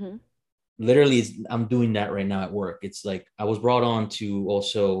 Mm-hmm. Literally, I'm doing that right now at work. It's like I was brought on to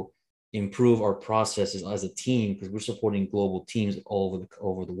also improve our processes as a team because we're supporting global teams all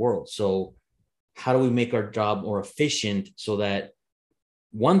over the world. So how do we make our job more efficient so that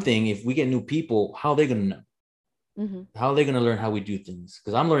one thing, if we get new people, how are they going to know? Mm-hmm. How are they going to learn how we do things?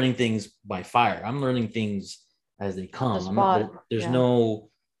 Because I'm learning things by fire. I'm learning things as they On the come. I'm not spot. there's Yeah. no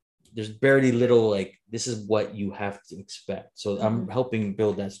there's very little like this is what you have to expect. So I'm Mm-hmm. helping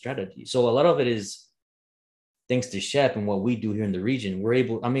build that strategy. So a lot of it is thanks to Chef and what we do here in the region.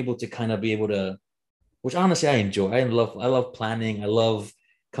 I'm able to kind of be able to, which honestly I enjoy. I love planning. I love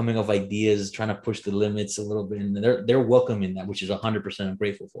coming up with ideas, trying to push the limits a little bit. And they're welcoming that, which is 100% I'm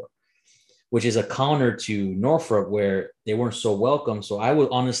grateful for, which is a counter to Norfolk where they weren't so welcome. So I would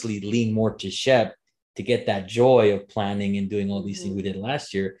honestly lean more to Shep to get that joy of planning and doing all these things Mm-hmm. we did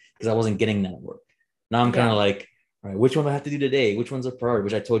last year because I wasn't getting that work. Now I'm kind Yeah. of like, All right, which one do I have to do today? Which one's a priority?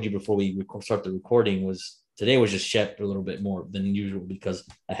 Which I told you before we start the recording was today was just Shep a little bit more than usual because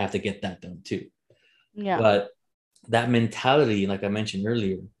I have to get that done too. Yeah. But that mentality, like I mentioned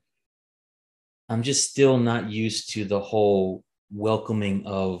earlier, I'm just still not used to the whole welcoming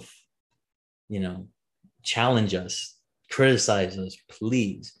of, you know, challenge us, criticize us,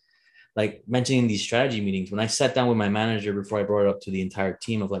 please. Like mentioning these strategy meetings, when I sat down with my manager before I brought it up to the entire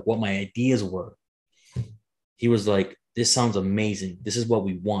team of like what my ideas were, he was like, "This sounds amazing. This is what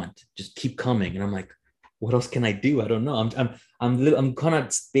we want. Just keep coming." And I'm like, "What else can I do? I don't know. I'm kind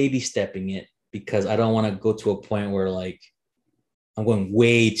of baby stepping it because I don't want to go to a point where like I'm going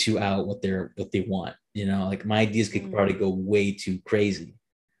way too out what they want. You know, like my ideas could probably Mm-hmm. go way too crazy.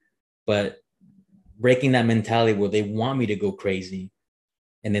 But breaking that mentality where they want me to go crazy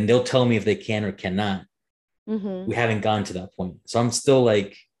and then they'll tell me if they can or cannot. Mm-hmm. We haven't gotten to that point. So I'm still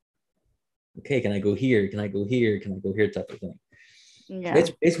like, okay, can I go here? Can I go here? Can I go here? Type of thing. So Yeah.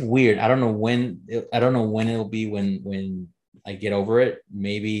 it's weird. I don't know when it'll be when I get over it.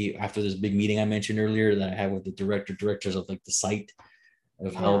 Maybe after this big meeting I mentioned earlier that I have with the directors of like the site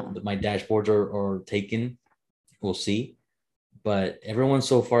of how Yeah. my dashboards are taken. We'll see. But everyone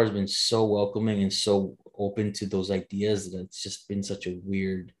so far has been so welcoming and so open to those ideas that it's just been such a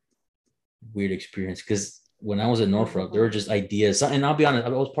weird experience. Because when I was at Northrop, there were Mm-hmm. just ideas, and I'll be honest, I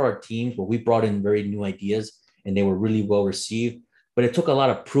was part of teams where we brought in very new ideas and they were really well received. But it took a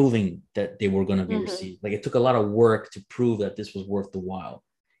lot of proving that they were going to be Mm-hmm. received. Like it took a lot of work to prove that this was worth the while.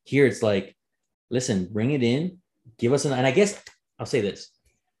 Here, it's like, listen, bring it in, give us and I guess I'll say this: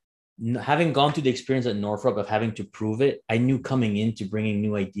 having gone through the experience at Northrop of having to prove it, I knew coming into bringing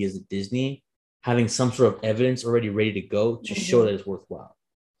new ideas at Disney, having some sort of evidence already ready to go to show Mm-hmm. that it's worthwhile.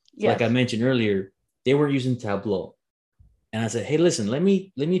 So, like I Yes. mentioned earlier, they were using Tableau, and I said, "Hey, listen, let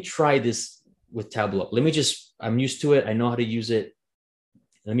me try this with Tableau. Let me just, I'm used to it. I know how to use it.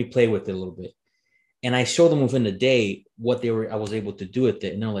 Let me play with it a little bit." And I showed them within the day what I was able to do with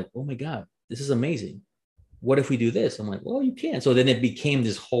it, and they're like, "Oh my god, this is amazing. What if we do this?" I'm like, "Well, you can." So then it became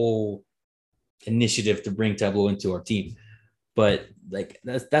this whole initiative to bring Tableau into our team. But like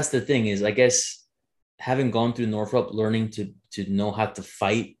that's the thing is, I guess having gone through Northrop, learning to know how to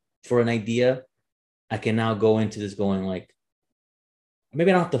fight for an idea, I can now go into this going like maybe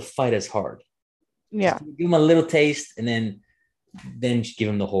I don't have to fight as hard. Just Yeah. give them a little taste and then give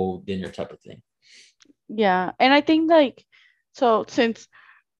them the whole dinner type of thing. Yeah. And I think like so since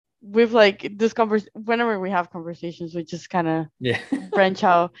we've like this whenever we have conversations we just kind of Yeah. branch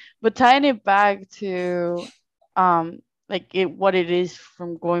out, but tying it back to um like what it is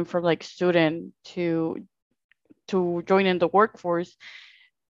from going from like student to joining the workforce,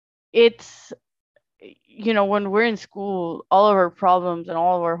 it's when we're in school, all of our problems and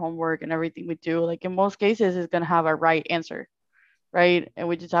all of our homework and everything we do, like in most cases, is going to have a right answer, right? And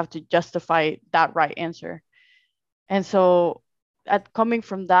we just have to justify that right answer. And so, at coming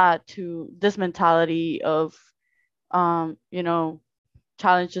from that to this mentality of, um, you know,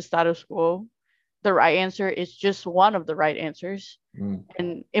 challenge the status quo, the right answer is just one of the right answers, Mm-hmm.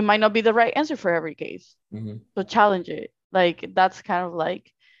 and it might not be the right answer for every case. Mm-hmm. So challenge it. Like that's kind of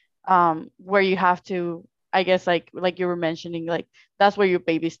like where you have to, I guess, like you were mentioning, like that's where you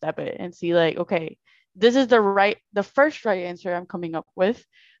baby step it and see like, okay, this is the first right answer I'm coming up with,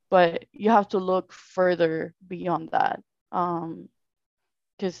 but you have to look further beyond that. um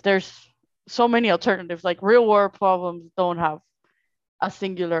because there's so many alternatives. Like real world problems don't have a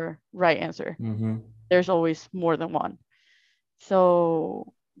singular right answer. Mm-hmm. There's always more than one.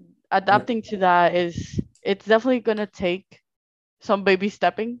 So And adapting to that is, it's definitely going to take some baby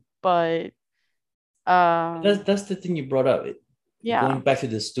stepping, but that's the thing you brought up. yeah. Going back to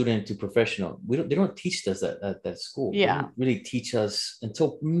the student to professional, they don't teach us that at that school. They Yeah, don't really teach us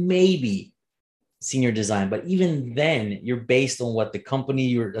until maybe senior design, but even then you're based on what the company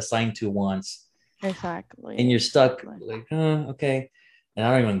you're assigned to wants, and exactly, you're stuck exactly. like, okay. And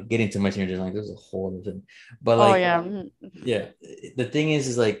I don't even get into my senior design. There's a whole other thing, but Oh like, yeah. yeah, the thing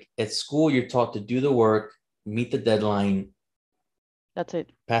is like at school you're taught to do the work, meet the deadline, That's it.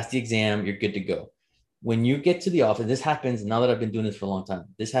 pass the exam, you're good to go. When you get to the office, this happens now that I've been doing this for a long time.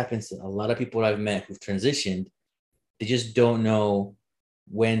 This happens to a lot of people I've met who've transitioned. They just don't know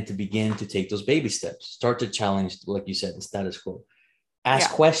when to begin to take those baby steps. Start to challenge, like you said, the status quo. Ask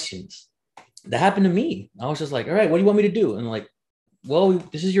Yeah. questions. That happened to me. I was just like, all right, what do you want me to do? And like, well,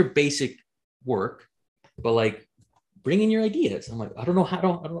 this is your basic work, but like, bring in your ideas. I'm like, I don't,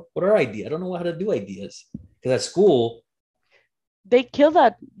 what are ideas? I don't know how to do ideas. Because at school, They kill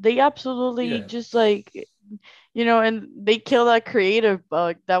that. They absolutely yeah. just like, and they kill that creative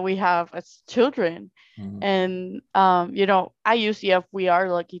bug that we have as children. Mhm. And at UCF we are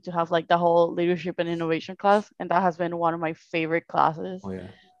lucky to have like the whole leadership and innovation class, and that has been one of my favorite classes Oh yeah.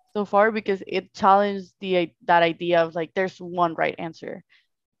 so far because it challenged that idea of like there's one right answer.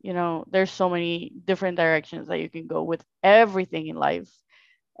 There's so many different directions that you can go with everything in life.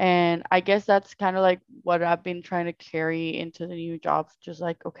 And I guess that's kind of like what I've been trying to carry into the new job. Just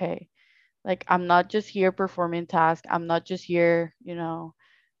like, okay, like I'm not just here performing tasks. I'm not just here,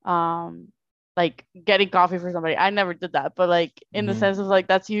 um, like getting coffee for somebody. I never did that, but like in the Hmm. sense of like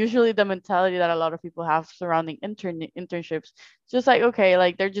that's usually the mentality that a lot of people have surrounding internships. Just like, okay,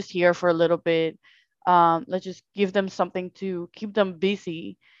 like they're just here for a little bit. Let's just give them something to keep them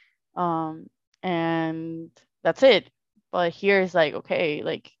busy, um, and that's it. But here is like, okay,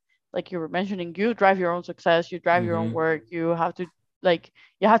 like you were mentioning, you drive your own success, you drive your own Hmm. work, like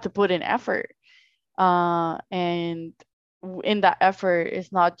you have to put in effort, and in that effort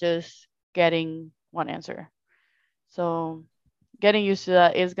it's not just getting one answer. So getting used to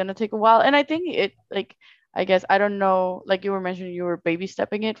that is going to take a while, and I think it like, I guess, I don't know, like you were mentioning you were baby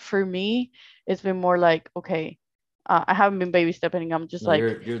stepping it. For me it's been more like, okay, I haven't been baby stepping. I'm just No, like,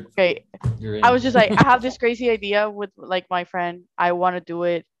 you're okay, you're I in. was just like, I have this crazy idea with like my friend, I want to do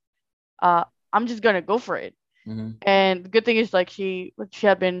it, uh I'm just gonna go for it. Hmm. And the good thing is like she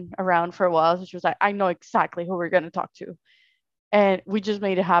had been around for a while, so she was like, I know exactly who we're gonna talk to, and we just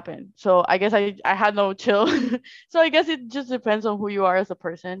made it happen. So I guess I had no chill. So I guess it just depends on who you are as a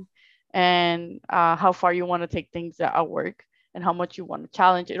person, and how far you want to take things at work, and how much you want to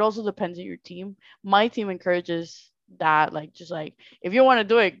challenge. It also depends on your team. My team encourages that, like, just like, if you want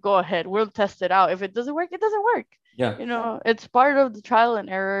to do it, go ahead. We'll test it out. If it doesn't work, it doesn't work. Yeah. It's part of the trial and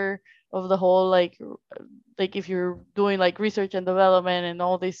error of the whole, like if you're doing like research and development and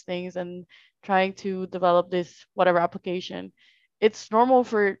all these things and trying to develop this whatever application, it's normal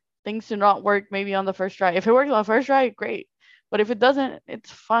for things to not work maybe on the first try. If it works on the first try, great. But if it doesn't, it's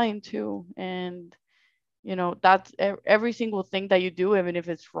fine too. And that's every single thing that you do, even if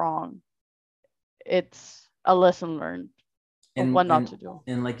it's wrong, it's a lesson learned of and what not and to do.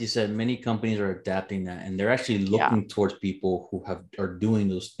 and like you said, many companies are adapting that, and they're actually Yeah. looking towards people who have are doing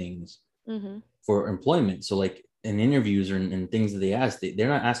those things Mhm. for employment. So like in interviews and things that they ask, they're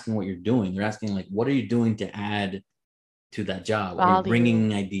not asking what you're doing. They're asking like, what are you doing to add to that job? Are you Value.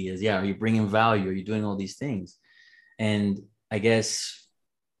 bringing ideas? Yeah. Are you bringing value? Are you doing all these things? And I guess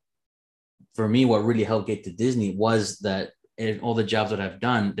for me, what really helped get to Disney was that in all the jobs that I've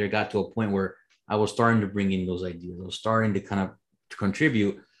done, there got to a point where I was starting to bring in those ideas. I was starting to kind of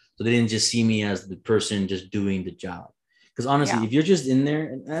contribute. So they didn't just see me as the person just doing the job. Because honestly, Yeah. if you're just in there,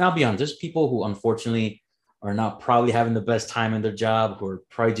 and I'll be honest, there's people who unfortunately are not probably having the best time in their job, who are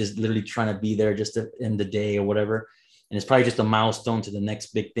probably just literally trying to be there just to end the day or whatever. And it's probably just a milestone to the next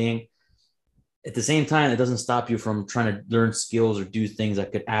big thing. At the same time, it doesn't stop you from trying to learn skills or do things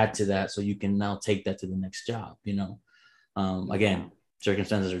that could add to that so you can now take that to the next job. Yeah. Again,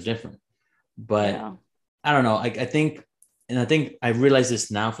 circumstances are different, but Yeah. I don't know. I think I realize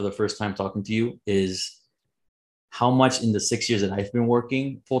this now for the first time talking to you is how much in the 6 years that I've been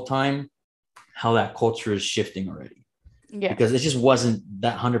working full time, how that culture is shifting already, because it Yes. just wasn't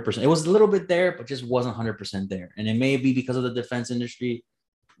that 100%. It was a little bit there, but just wasn't 100% there. And it may be because of the defense industry.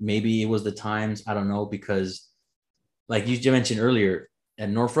 Maybe it was the times. I don't know, because like you mentioned earlier, at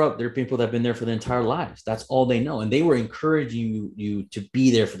Northrop, there are people that have been there for their entire lives. That's all they know, and they were encouraging you to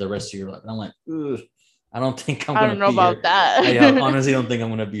be there for the rest of your life. And I'm like, ugh, I don't think I'm I don't gonna know be about here. I that. honestly don't think I'm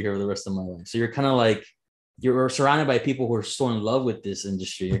gonna be here for the rest of my life. So you're kind of like you're surrounded by people who are so in love with this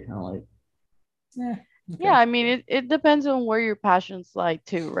industry. You're kind of like, yeah, Yeah, okay, I mean, it depends on where your passions lie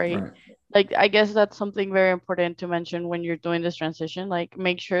too, right? right, Like, I guess that's something very important to mention when you're doing this transition. Like,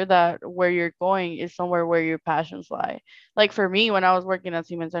 make sure that where you're going is somewhere where your passions lie. Like, for me, when I was working at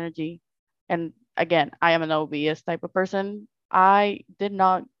Siemens Energy, and again, I am an OBS type of person, I did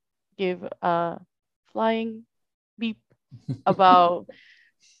not give a flying beep about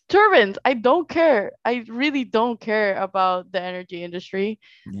turbines. I don't care. I really don't care about the energy industry.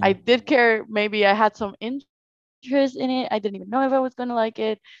 I yeah, did care. Maybe I had some interest in it. I didn't even know if I was going to like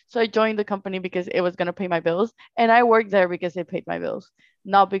it. So I joined the company because it was going to pay my bills. And I worked there because it paid my bills,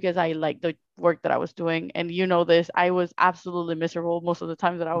 not because I liked the work that I was doing. And you know this, I was absolutely miserable most of the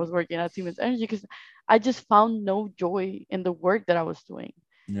times that I was working at Siemens Energy because I just found no joy in the work that I was doing.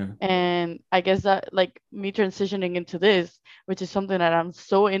 yeah, And I guess that like me transitioning into this, which is something that I'm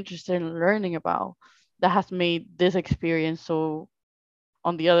so interested in learning about, that has made this experience so,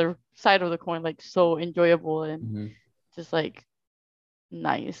 on the other side of the coin, like so enjoyable and mm-hmm. just like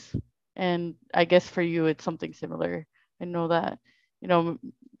nice. And I guess for you, it's something similar. I know that, you know,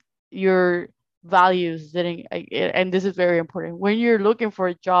 your values didn't, and this is very important. When you're looking for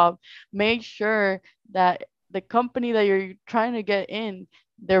a job, make sure that the company that you're trying to get in,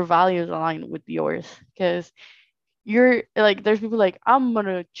 their values align with yours. Because you're like, there's people like, I'm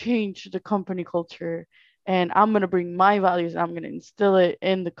gonna change the company culture and I'm gonna bring my values and I'm gonna instill it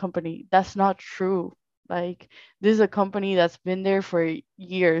in the company. That's not true. Like, this is a company that's been there for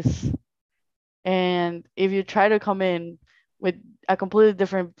years, and if you try to come in with a completely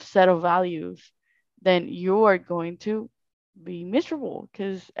different set of values, then you are going to be miserable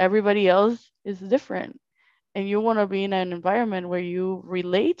because everybody else is different. And you want to be in an environment where you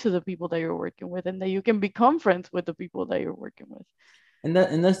relate to the people that you're working with and that you can become friends with the people that you're working with. And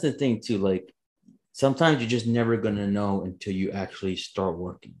that's the thing too. Like sometimes you're just never gonna know until you actually start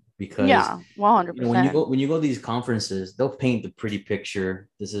working because Yeah, when 100%. you go to these conferences, they'll paint the pretty picture.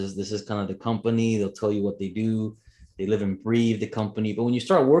 This is kind of the company. They'll tell you what they do. They live and breathe the company. But when you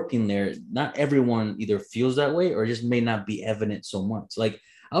start working there, not everyone either feels that way or just may not be evident so much. Like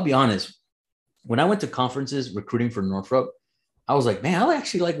I'll be honest, when I went to conferences recruiting for Northrop, I was like, man, I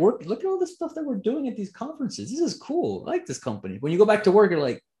actually like work. Look at all the stuff that we're doing at these conferences. This is cool. I like this company. When you go back to work, you're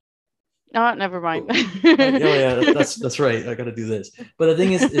like, Never mind. oh, oh yeah, that's right. I got to do this. But the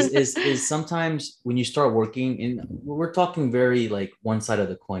thing is sometimes when you start working, and we're talking very like one side of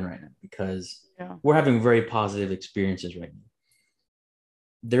the coin right now because Yeah. we're having very positive experiences right now.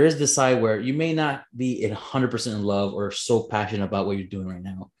 There is the side where you may not be 100% in love or so passionate about what you're doing right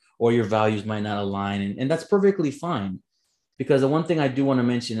now, or your values might not align, and that's perfectly fine. Because the one thing I do want to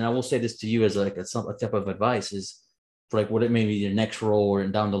mention, and I will say this to you as like a type of advice, is for like what it may be your next role or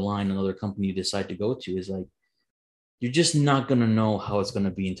down the line another company you decide to go to is like you're just not gonna know how it's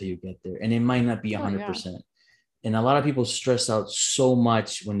gonna be until you get there, and it might not be Oh, yeah. 100%. And a lot of people stress out so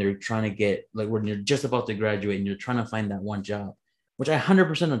much when they're trying to get like when you're just about to graduate and you're trying to find that one job, which I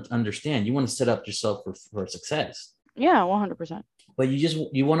 100% understand. You want to set up yourself for success, Yeah, 100%. but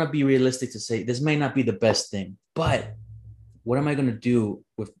you want to be realistic to say this may not be the best thing, but what am I going to do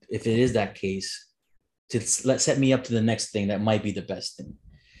with if it is that case to set me up to the next thing that might be the best thing?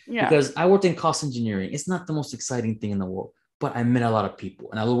 Yeah. Because I worked in cost engineering. It's not the most exciting thing in the world, but I met a lot of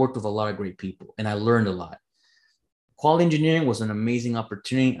people and I worked with a lot of great people and I learned a lot. Quality engineering was an amazing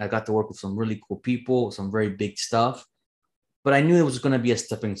opportunity. I got to work with some really cool people, some very big stuff, but I knew it was going to be a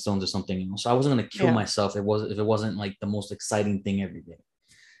stepping stone to something else. So I wasn't going to kill Yeah. myself if it wasn't like the most exciting thing every day.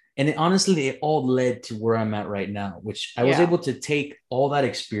 And honestly, it all led to where I'm at right now, which I was Yeah. able to take all that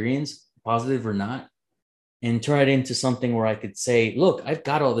experience, positive or not, and turn it into something where I could say, look, I've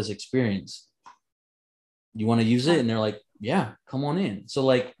got all this experience. You want to use it? Yeah. And they're like, yeah, come on in. So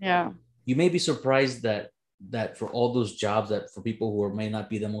like Yeah. you may be surprised that for all those jobs that for people who may not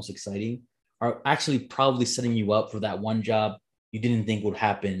be the most exciting are actually probably setting you up for that one job you didn't think would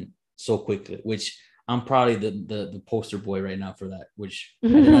happen so quickly, which I'm probably the poster boy right now for that, which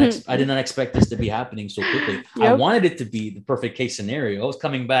I did not expect this to be happening so quickly. I Yep. wanted it to be the perfect case scenario. I was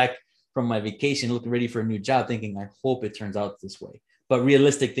coming back from my vacation looking ready for a new job thinking I hope it turns out this way. But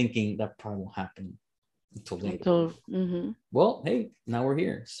realistic thinking that probably won't happen until later. Until, mm-hmm. Well, hey, now we're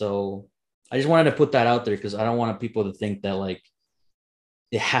here. So I just wanted to put that out there because I don't want people to think that like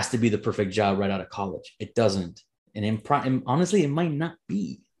it has to be the perfect job right out of college. It doesn't. And honestly, it might not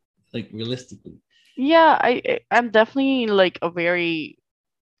be like realistically. Yeah, I'm definitely like a very,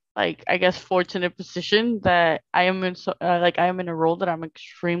 like, I guess, fortunate position that I am in, so like, I am in a role that I'm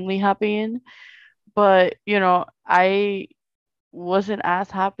extremely happy in. But I wasn't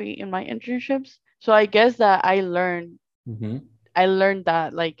as happy in my internships. So I guess that Mm-hmm. I learned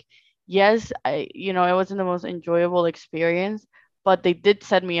that, like, yes, it wasn't the most enjoyable experience, but they did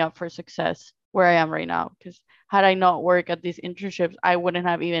set me up for success where I am right now. Because had I not worked at these internships, I wouldn't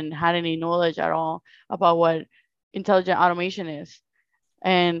have even had any knowledge at all about what intelligent automation is.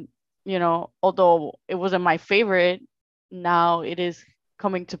 And, although it wasn't my favorite, now it is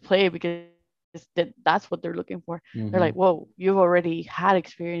coming to play because that's what they're looking for. They're like, Mm-hmm. whoa, you've already had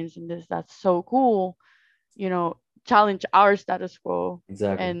experience in this. That's so cool. You know, challenge our status quo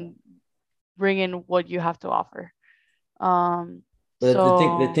Exactly. and bring in what you have to offer. Um, But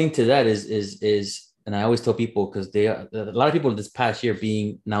the so, thing to that is, and I always tell people because a lot of people this past year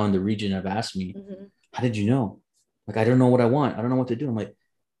being now in the region have asked me, mhm, how did you know? Like I don't know what I want. I don't know what to do. I'm like,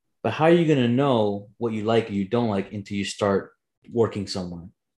 but how are you gonna know what you like and you don't like until you start working somewhere?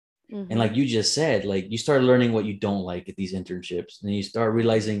 And mhm, like you just said, like you start learning what you don't like at these internships, and you start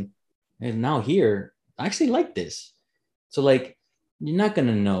realizing, and now here, I actually like this. So like you're not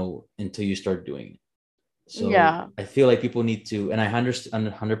gonna know until you start doing it. So Yeah. I feel like people need to, and I understand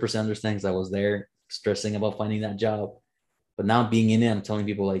 100% understand because I was there stressing about finding that job. But now being in it, I'm telling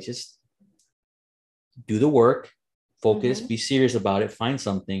people like just do the work, focus, Hmm. be serious about it, find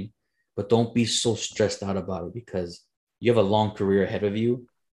something, but don't be so stressed out about it because you have a long career ahead of you.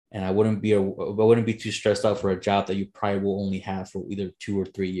 And I wouldn't be too stressed out for a job that you probably will only have for either 2 or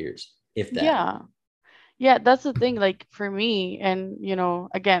 3 years, if that. Yeah. Yeah, that's the thing. Like for me, and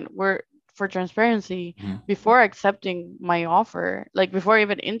again, we're for transparency, Mhm. before accepting my offer, like before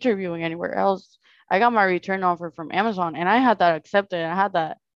even interviewing anywhere else, I got my return offer from Amazon and I had that accepted. And I had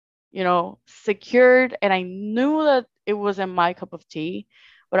that, secured. And I knew that it wasn't my cup of tea,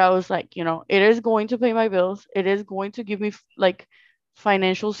 but I was like, it is going to pay my bills. It is going to give me like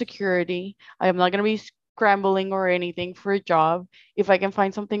financial security. I am not going to be scrambling or anything for a job. If I can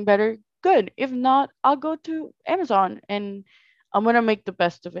find something better, good. If not, I'll go to Amazon and I'm going to make the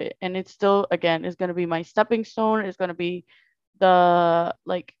best of it. And it's still, again, it's going to be my stepping stone. It's going to be the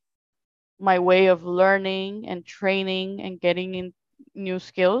like my way of learning and training and getting in new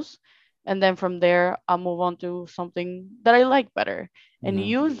skills. And then from there, I'll move on to something that I like better and Mhm.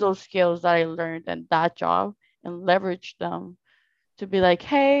 use those skills that I learned in that job and leverage them to be like,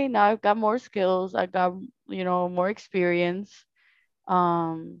 hey, now I've got more skills. I got, more experience.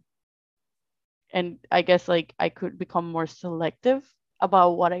 Um, and I guess like I could become more selective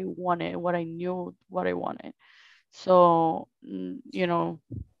about what I wanted, what I knew, what I wanted. So,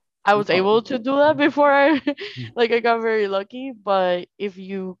 I was No. able to do that before I like I got very lucky, but if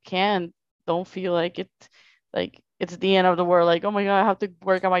you can't, don't feel like it's the end of the world. Like, oh my God, I have to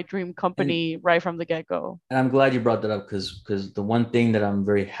work at my dream And company right from the get-go. and I'm glad you brought that up because the one thing that I'm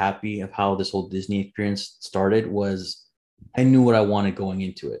very happy of how this whole Disney experience started was I knew what I wanted going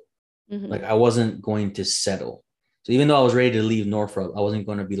into it. Like Hmm. I wasn't going to settle. So even though I was ready to leave Norfolk, I wasn't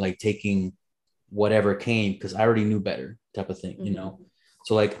going to be like taking whatever came because I already knew better type of thing, you Hmm. know?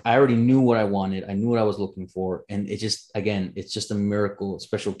 So like I already knew what I wanted. I knew what I was looking for. And it just again, it's just a miracle,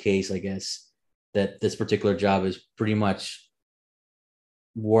 special case, I guess, that this particular job is pretty much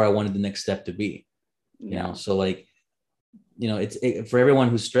where I wanted the next step to be, you know? Yeah. So like, for everyone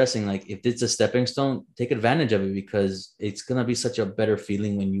who's stressing, like if it's a stepping stone, take advantage of it because it's gonna be such a better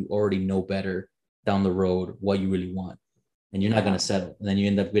feeling when you already know better down the road what you really want, and you're not Yeah. gonna settle, and then you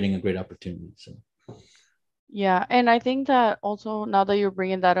end up getting a great opportunity. So, Yeah, and I think that also now that you're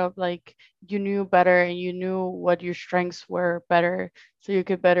bringing that up, like you knew better and you knew what your strengths were better, so you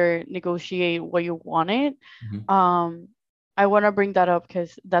could better negotiate what you wanted. mhm, Um, I want to bring that up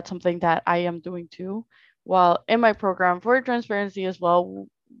because that's something that I am doing too. While in my program for transparency as well,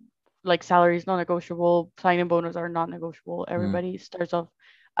 like salary is non-negotiable, signing bonus are non-negotiable. mhm, Everybody starts off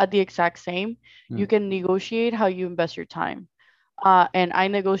at the exact same. You mhm, can negotiate how you invest your time. And I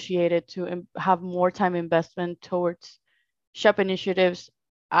negotiated to have more time investment towards SHEP initiatives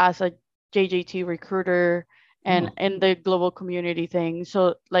as a JJT recruiter and oh, in the global community thing.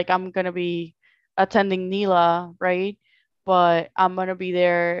 So like I'm gonna be attending NILA, right? But I'm gonna be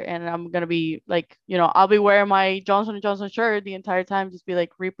there and I'm gonna be like, I'll be wearing my Johnson& and Johnson shirt the entire time, just be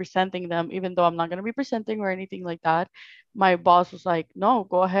like representing them, even though I'm not gonna be presenting or anything like that. My boss was like, no,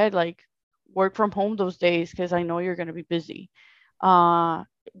 go ahead, like work from home those days because I know you're gonna be busy. Uh,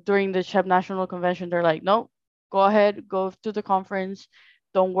 During the SHEP National Convention, they're like, nope, go ahead, go to the conference.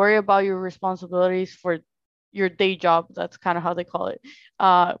 Don't worry about your responsibilities for your day job. That's kind of how they call it.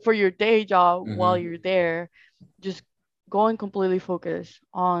 For your day job while mhm. you're there, just go and completely focus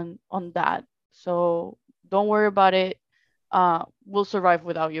on that. So don't worry about it. We'll survive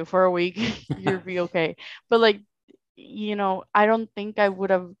without you for a week. You'll be okay. But like, I don't think I would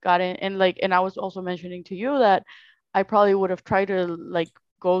have gotten and I was also mentioning to you that I probably would have tried to like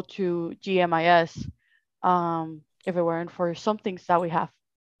go to GMIS if it weren't for some things that we have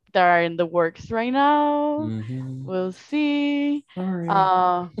that are in the works right now. Mhm. We'll see. Sorry.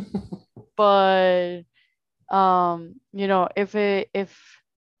 Uh, but if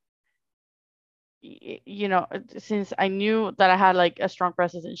since I knew that I had like a strong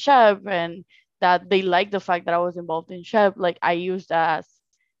presence in Chef and that they liked the fact that I was involved in Chef, like I used that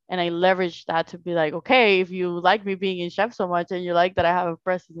and I leveraged that to be like, okay, if you like me being in Chef so much and you like that I have a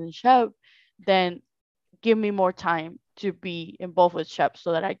presence in Chef, then give me more time to be involved with Chef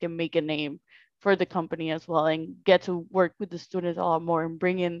so that I can make a name for the company as well and get to work with the students a lot more and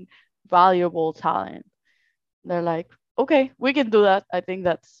bring in valuable talent. They're like, okay, we can do that. I think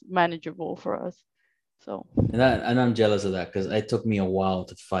that's manageable for us. So, And I'm jealous of that because it took me a while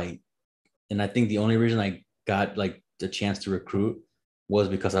to fight, and I think the only reason I got like the chance to recruit was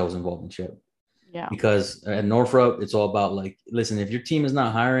because I was involved in ship. Yeah. because at Northrop, it's all about like, listen, if your team is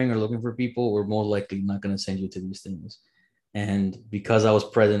not hiring or looking for people, we're more likely not going to send you to these things. And because I was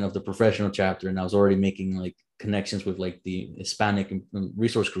president of the professional chapter and I was already making like connections with like the Hispanic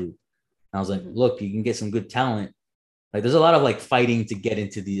resource group, I was like, Hmm. look, you can get some good talent. Like there's a lot of like fighting to get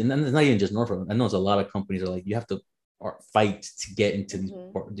into these, and then it's not even just Norfolk. I know it's a lot of companies are like you have to fight to get into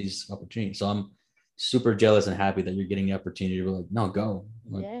Hmm. these opportunities. So I'm super jealous and happy that you're getting the opportunity to be like, no, go.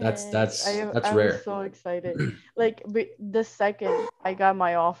 Like Yes, that's I was rare. so excited. Like the second I got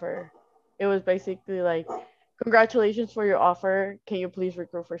my offer, it was basically like, congratulations for your offer. Can you please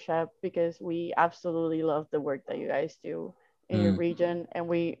recruit for Shep? Because we absolutely love the work that you guys do in your Mm, region, and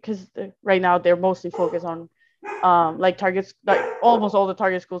because right now they're mostly focused on like targets, like almost all the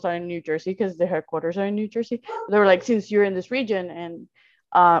target schools are in New Jersey because the headquarters are in New Jersey. They were like, since you're in this region and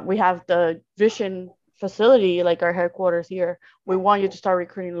we have the Vision facility, like our headquarters here, we want you to start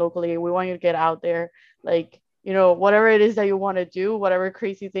recruiting locally. We want you to get out there, like, whatever it is that you want to do, whatever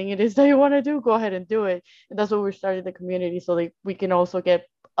crazy thing it is that you want to do, go ahead and do it. And that's what we started the community, so like we can also get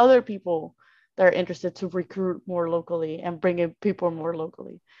other people that are interested to recruit more locally and bring in people more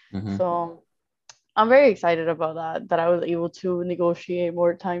locally. mm-hmm. So I'm very excited about that I was able to negotiate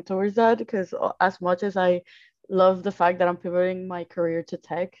more time towards that, because as much as I love the fact that I'm pivoting my career to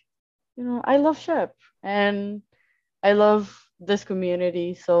tech, I love Shep and I love this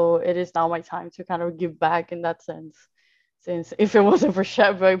community. So it is now my time to kind of give back in that sense. Since if it wasn't for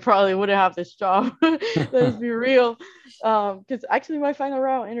Shep, I probably wouldn't have this job. Let's be real. Because actually my final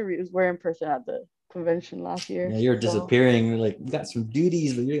round interviews were in person at the convention last year. Yeah, you're So disappearing. You're like, you got some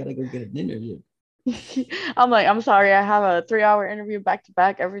duties, but you gotta go get an interview. I'm like, I'm sorry, I have a 3 hour interview back to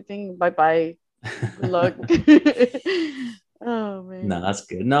back, everything. Bye bye. Good luck. Oh No, man. that's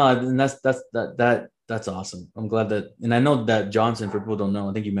good. No, and that's awesome. I'm glad that, and I know that Johnson, for people who don't know,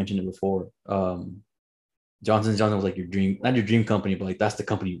 I think you mentioned it before. Johnson was like your dream, not your dream company, but like that's the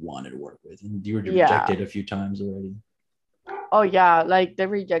company you wanted to work with, and you were Yeah. rejected a few times already. Oh yeah, like they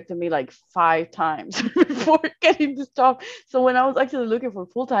rejected me like 5 times before getting this job. So when I was actually looking for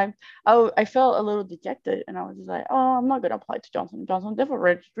full time, I felt a little dejected, and I was just like, oh, I'm not gonna apply to Johnson Johnson. They've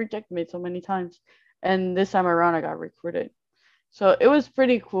already rejected me so many times, and this time around I got recruited. So it was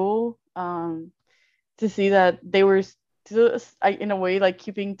pretty cool to see that they were still, in a way, like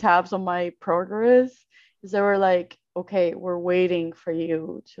keeping tabs on my progress, because they were like, okay, we're waiting for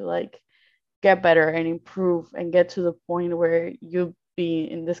you to like get better and improve and get to the point where you'll be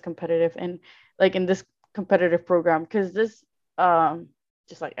in this competitive and like in this competitive program, because this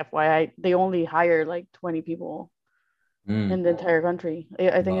just like FYI, they only hire like 20 people in Mm, the entire country.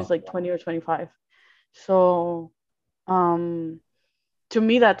 I think it's wow. like 20 or 25. So um to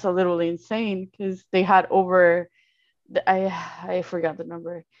me that's a little insane, because they had over I forgot the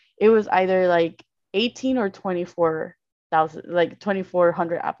number. It was either like 18 or 24,000, like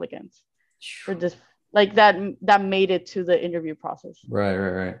 2,400 applicants for this, like that made it to the interview process. Right,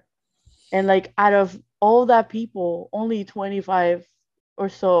 right, right. And like out of all that people, only 25 or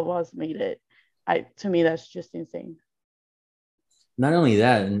so of us made it. I To me that's just insane. Not only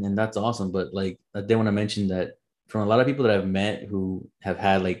that, and that's awesome, but like I did want to mention that from a lot of people that I've met who have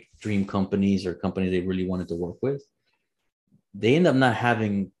had like dream companies or companies they really wanted to work with, they end up not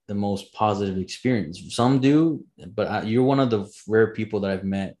having the most positive experience. Some do, but you're one of the rare people that I've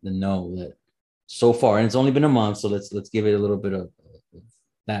met and know that so far, and it's only been a month, so let's give it a little bit of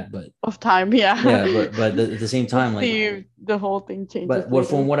that. But Of time, yeah. yeah, but at the same We'll time, like, see if the whole thing changes but what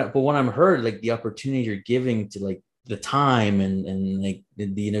from later. what I'm heard, like the opportunity you're giving to like the time and like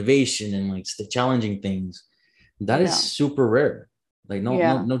the innovation and like the challenging things, that is Yeah. super rare. Like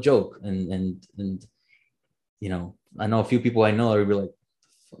Yeah. no joke. And I know a few people I know that would be like,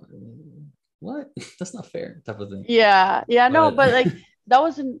 what? That's not fair, type of thing. Yeah. Yeah, no, But but like that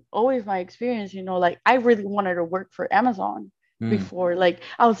wasn't always my experience, like I really wanted to work for Amazon mm, before. Like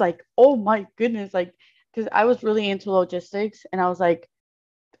I was like, oh my goodness, like because I was really into logistics, and I was like,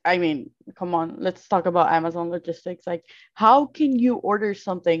 I mean, come on, let's talk about Amazon logistics. Like, how can you order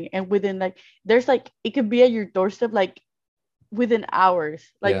something and within like there's like it could be at your doorstep like within hours.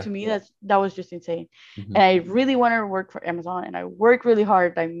 Like yeah. to me that was just insane. Mm-hmm. And I really wanted to work for Amazon, and I worked really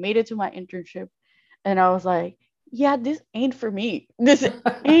hard. I made it to my internship, and I was like, yeah, this ain't for me. This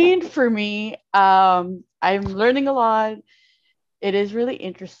ain't for me. I'm learning a lot. It is really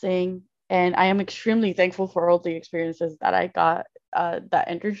interesting, and I am extremely thankful for all the experiences that I got that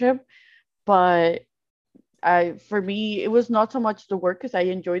internship. But for me, it was not so much the work, because I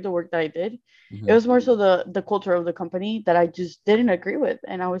enjoyed the work that I did. It Mm-hmm. was more so the culture of the company that I just didn't agree with,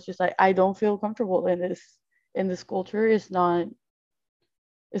 and I was just like, I don't feel comfortable in this culture. It's not.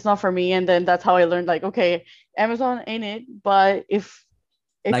 it's not for me. And then that's how I learned, like, okay, Amazon ain't it, but if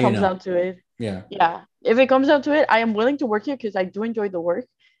Now it you comes know. down to it, Yeah. yeah, if it comes down to it, I am willing to work here because I do enjoy the work.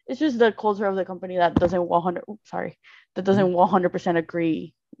 It's just the culture of the company that doesn't 100, sorry, that Mhm. doesn't 100%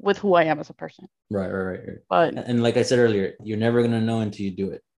 agree with who I am as a person. Right. But And like I said earlier, you're never gonna know until you do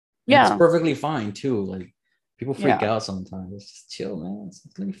it, and it's yeah, perfectly fine too. Like people freak yeah, out sometimes. It's just chill, man. It's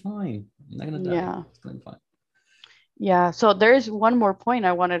gonna be fine. You're not gonna die. yeah. It's gonna be fine. Yeah, so there's one more point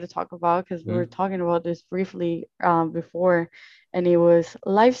I wanted to talk about because we were Mhm. talking about this briefly before, and it was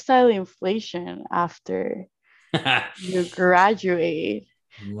lifestyle inflation after you graduate.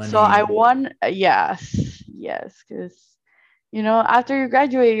 So I Money. want, yes, yes, because after you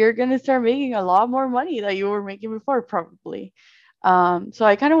graduate, you're gonna start making a lot more money that you were making before, probably. So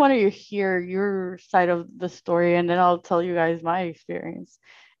I kind of wanted to hear your side of the story, and then I'll tell you guys my experience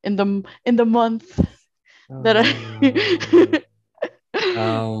in the month that Uh, I.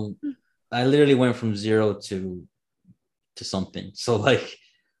 um, I literally went from zero to something. So like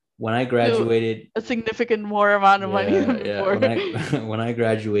when I To graduated, a significant more amount of money yeah, than yeah. before. When I when I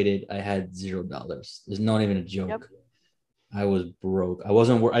graduated, I had $0. There's not even a Yep. joke. I was broke. I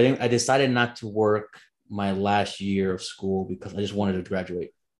wasn't. I didn't. I decided not to work my last year of school because I just wanted to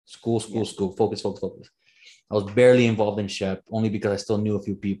graduate. Yeah. School. Focus. I was barely involved in SHEP only because I still knew a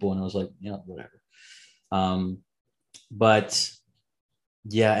few people, and I was like, whatever. Um, but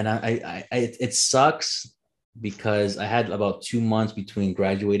yeah, and it sucks because I had about 2 months between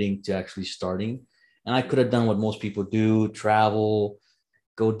graduating to actually starting, and I could have done what most people do: travel,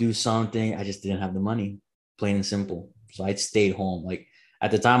 go do something. I just didn't have the money, plain and simple. So I stayed home. Like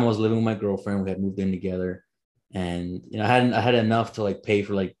at the time, I was living with my girlfriend. We had moved in together, and I had enough to like pay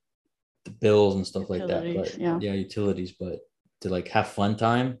for like the bills and stuff like that. Utilities. But Yeah. yeah, utilities. But to like have fun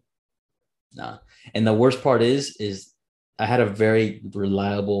time, nah. And the worst part is I had a very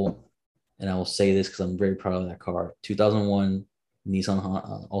reliable, and I will say this because I'm very proud of that car, 2001 Nissan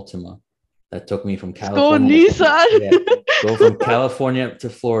Altima that took me from Let's go, California. Yeah, Nissan. go from California to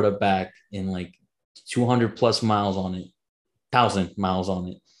Florida back in like 200 plus miles on it, 1,000 miles on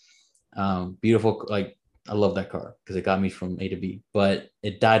it. Beautiful, like I love that car because it got me from A to B, but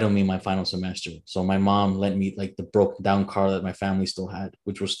it died on me my final semester. So my mom lent me like the broken down car that my family still had,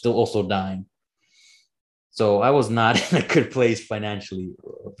 which was still also dying. So I was not in a good place financially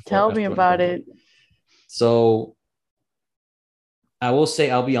before Tell me after when I about graduated. it. So I will say,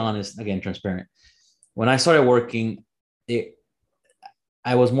 I'll be honest, again, transparent. When I started working, it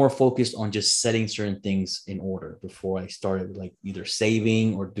I was more focused on just setting certain things in order before I started like either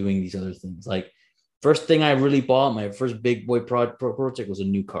saving or doing these other things. Like first thing I really bought, my first big boy project was a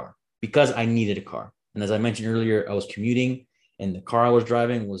new car because I needed a car. And as I mentioned earlier, I was commuting and the car I was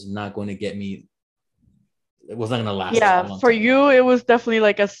driving was not going to get me, it was not going to last a Yeah, long for time. you, it was definitely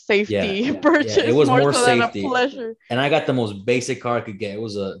like a Yeah. safety Yeah. It purchase was more more so than a safety. pleasure. And I got the most basic car I could get. It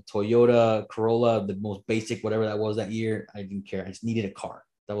was a Toyota Corolla, the most basic, whatever that was that year. I didn't care. I just needed a car.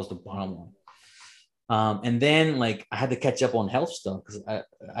 That was the bottom line. And then like I had to catch up on health stuff because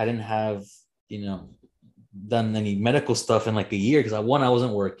I didn't have you know done any medical stuff in like a year because I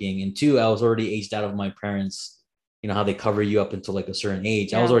wasn't working, and two, I was already aged out of my parents. You know how they cover you up until like a certain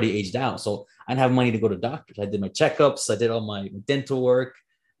age. I was Yeah. already aged out, so I didn't have money to go to doctors. I did my checkups. I did all my dental work.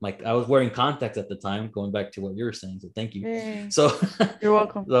 Like I was wearing contacts at the time. Going back to what you were saying, so thank you. Hey, So, you're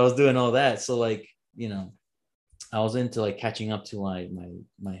welcome. so I was doing all that. So like I was into like catching up to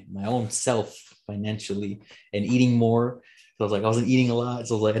my own self financially and eating more. So I was like, I wasn't eating a lot.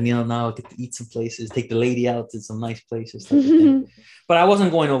 So I was like, now I get to eat some places, take the lady out to some nice places type of thing. But I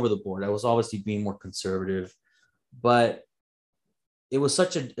wasn't going over the board. I was obviously being more conservative. But it was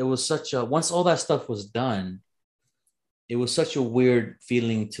such a once all that stuff was done, it was such a weird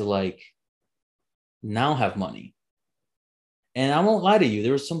feeling to like now have money. And I won't lie to you,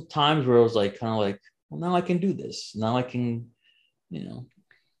 there were some times where I was like kind of like, well, now I can do this. Now I can, you know,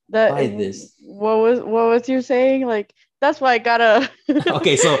 That buy this. what was you saying? Like that's why I gotta.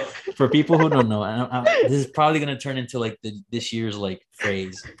 Okay, so for people who don't know, this is probably gonna turn into like this year's like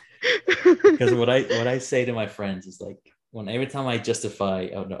phrase because what I say to my friends is like when every time I justify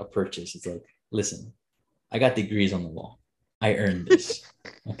a purchase, it's like, listen, I got degrees on the wall, I earned this.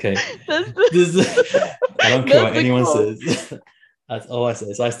 Okay, that's the, this I don't care that's what the anyone quote. says. That's all I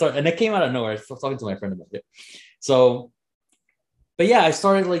say. So I start, and it came out of nowhere. I was talking to my friend about it. So but yeah, I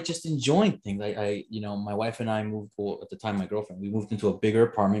started like just enjoying things. My wife and I moved, well, at the time, my girlfriend, we moved into a bigger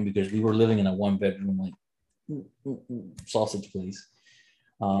apartment because we were living in a one bedroom, like sausage place.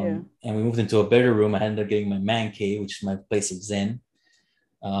 Yeah. And we moved into a bigger room. I ended up getting my man cave, which is my place of zen.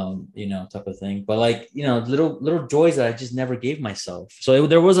 type of thing. But like, little joys that I just never gave myself. So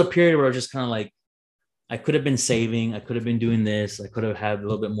there was a period where I was just kind of like, I could have been saving, I could have been doing this, I could have had a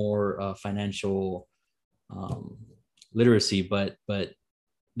little bit more financial um, literacy. But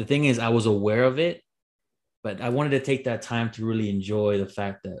the thing is, I was aware of it, but I wanted to take that time to really enjoy the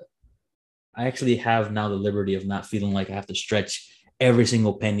fact that I actually have now the liberty of not feeling like I have to stretch every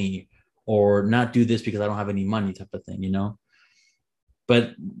single penny or not do this because I don't have any money type of thing.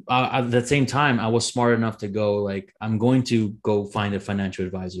 But at the same time, I was smart enough to go like, I'm going to go find a financial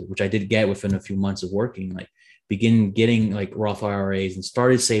advisor, which I did get within a few months of working, like begin getting like Roth IRAs and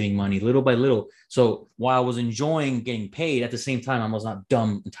started saving money little by little. So while I was enjoying getting paid, at the same time, I was not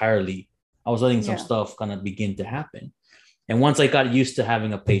dumb entirely. I was letting some Yeah. stuff kind of begin to happen. And once I got used to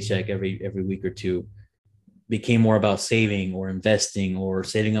having a paycheck every week or two, became more about saving or investing or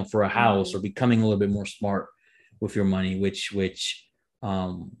saving up for a house or Mhm. becoming a little bit more smart with your money, which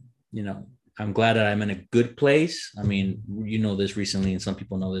um, you know, I'm glad that I'm in a good place. I mean, this recently, and some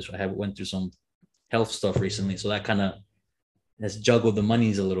people know this. I have went through some health stuff recently, so that kind of has juggled the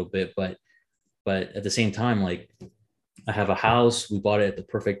monies a little bit. But at the same time, like I have a house, we bought it at the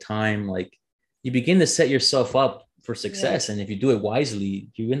perfect time. Like you begin to set yourself up for Yeah. success, and if you do it wisely,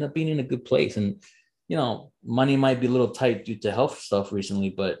 you end up being in a good place. And money might be a little tight due to health stuff recently,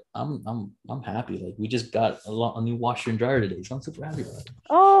 but I'm happy. Like we just got a new washer and dryer today, so I'm super happy about it.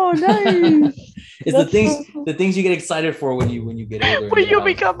 Oh, nice. It's the That's things so cool. the things you get excited for when you get older and When get a you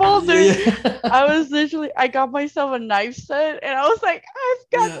house. become older, Yeah, I was literally, I got myself a knife set and I was like,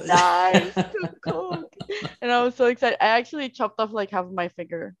 I've got yeah, knives yeah. to cook. And I was so excited. I actually chopped off like half of my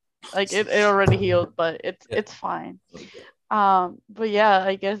finger. Like it already healed, but it's Yeah. it's fine. But yeah,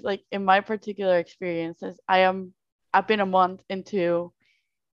 I guess like in my particular experiences, I've been a month into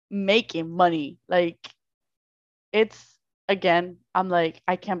making money. Like it's again, I'm like,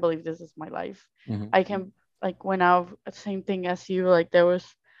 I can't believe this is my life. Mhm, I can like when I've same thing as you, like there was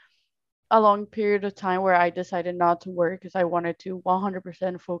a long period of time where I decided not to work because I wanted to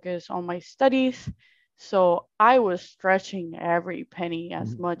 100% focus on my studies. So I was stretching every penny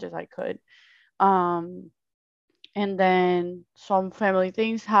as mhm, much as I could. Um, and then some family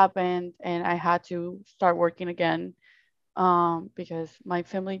things happened and I had to start working again because my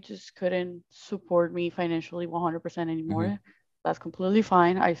family just couldn't support me financially 100% mhm, anymore. That's completely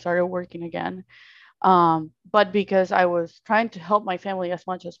fine. I started working again. But because I was trying to help my family as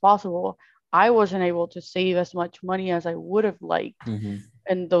much as possible, I wasn't able to save as much money as I would have liked mhm,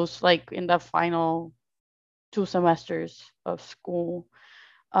 in those like in the final 2 semesters of school.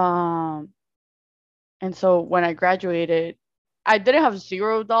 Um, and so when I graduated, I didn't have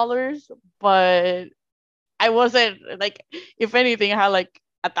 $0, but I wasn't like, if anything, I had like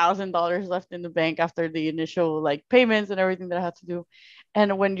 $1,000 left in the bank after the initial like payments and everything that I had to do.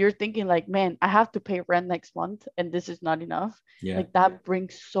 And when you're thinking like, man, I have to pay rent next month and this is not enough, yeah. like that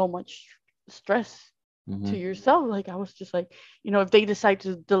brings so much stress to Mhm. yourself. Like I was just like, if they decide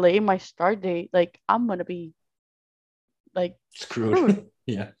to delay my start date, like I'm gonna be like screwed. Screwed.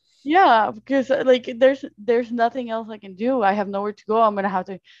 Yeah. Yeah, because like there's nothing else I can do. I have nowhere to go. I'm gonna have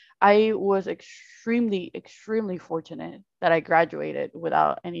to. I was extremely fortunate that I graduated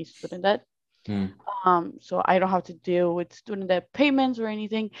without any student debt. Mm. So I don't have to deal with student debt payments or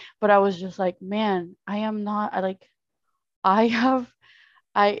anything. But I was just like, man, I am not. I have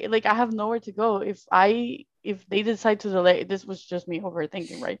I have nowhere to go. If they decide to delay, this was just me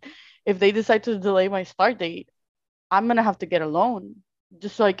overthinking, right? If they decide to delay my start date, I'm gonna have to get a loan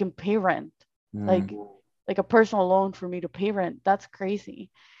just so I can pay rent, like Mm. like a personal loan for me to pay rent. That's crazy,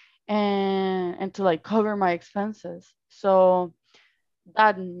 and to like cover my expenses. So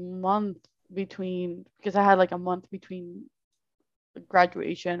that month between, because I had like a month between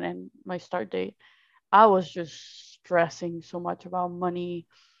graduation and my start date, I was just stressing so much about money.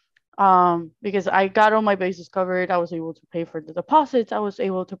 Because I got all my bases covered. I was able to pay for the deposits. I was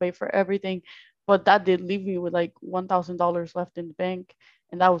able to pay for everything, but that did leave me with like $1,000 left in the bank,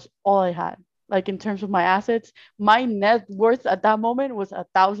 and that was all I had. Like in terms of my assets, my net worth at that moment was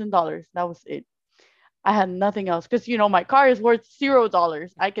 $1,000. That was it. I had nothing else because my car is worth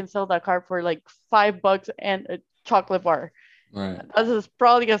 $0. I can sell that car for like $5 and a chocolate bar. Right. That's just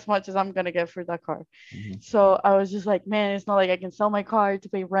probably as much as I'm gonna get for that car. Mhm. So I was just like, man, it's not like I can sell my car to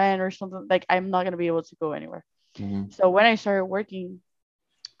pay rent or something. Like I'm not gonna be able to go anywhere. Mhm. So when I started working,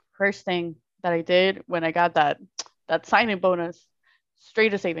 first thing that I did when I got that signing bonus, straight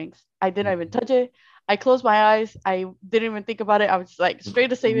to savings. I didn't even touch it. I closed my eyes. I didn't even think about it. I was just like straight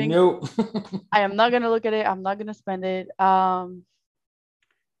to savings. Nope. I am not gonna look at it. I'm not gonna spend it.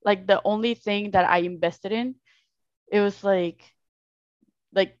 Like the only thing that I invested in, it was like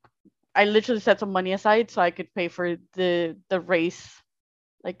like I literally set some money aside so I could pay for the race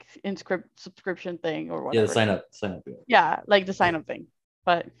like subscription thing or Yeah, the whatever. sign up. Yeah. Yeah, like the sign up thing.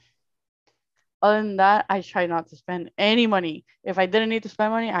 But other than that, I try not to spend any money. If I didn't need to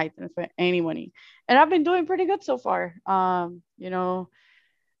spend money, I didn't spend any money. And I've been doing pretty good so far.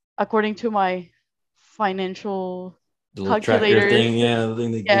 According to my financial The little tracker calculators, thing. Yeah, the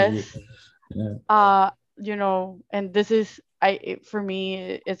thing they give yes. you. Yeah. And this is for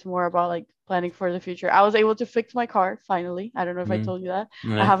me, it's more about like planning for the future. I was able to fix my car finally. I don't know if I Mm. told you that.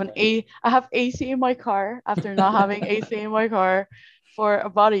 Yeah. I have AC in my car after not having AC in my car for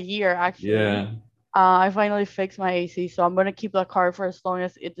about a year actually. Yeah. I finally fixed my AC, so I'm gonna keep that car for as long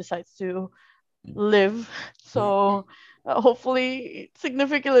as it decides to live. So hopefully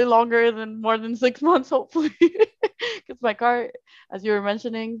significantly longer than more than 6 months, hopefully. Because my car, as you were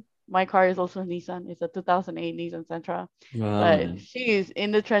mentioning, my car is also a Nissan. It's a 2008 Nissan Sentra. Oh But man. she's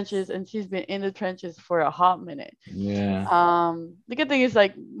in the trenches and she's been in the trenches for a hot minute. Yeah. The good thing is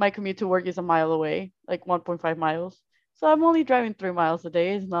like my commute to work is a mile away, like 1.5 miles. So I'm only driving 3 miles a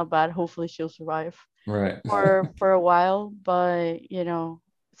day. It's not bad. Hopefully she'll survive Right. for a while. But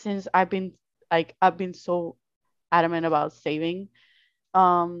since I've been so adamant about saving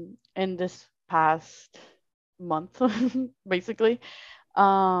in this past month basically,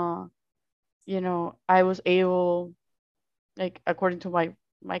 uh I was able, like according to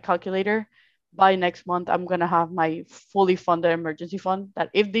my calculator, by next month I'm gonna have my fully funded emergency fund that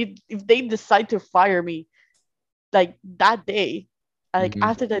if they decide to fire me like that day, like Hmm.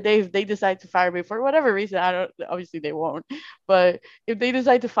 after that day, if they decide to fire me for whatever reason, I don't, obviously they won't, but if they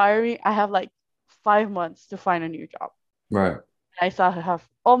decide to fire me, I have like 5 months to find a new job. Right. I thought I have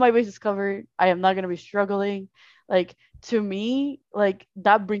all my bases covered. I am not gonna be struggling. Like to me, like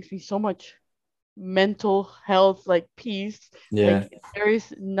that brings me so much mental health, like peace. Yeah. Like there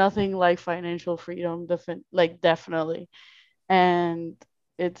is nothing like financial freedom, like definitely. And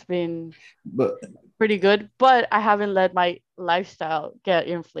it's been But pretty good, but I haven't let my lifestyle get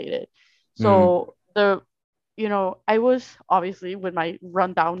inflated. mm, So I was obviously with my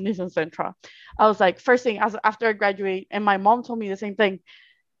rundown Nissan Sentra. I was like, first thing as after I graduate, and my mom told me the same thing,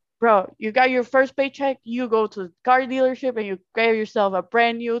 bro. You got your first paycheck, you go to the car dealership and you get yourself a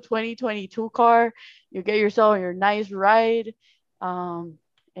brand new 2022 car. You get yourself your nice ride,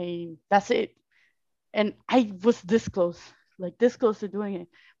 and that's it. And I was this close, like this close to doing it.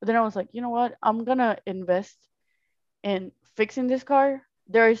 But then I was like, you know what? I'm gonna invest in fixing this car.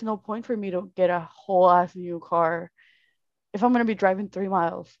 There is no point for me to get a whole ass new car if I'm gonna be driving 3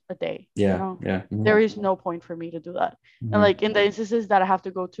 miles a day. yeah. Yeah. There is no point for me to do that. And Hmm. like in the instances that I have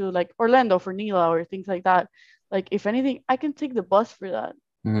to go to like Orlando for Nila or things like that, like if anything, I can take the bus for that.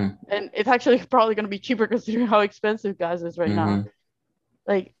 Hmm. And it's actually probably gonna be cheaper considering how expensive gas is right now. Hmm.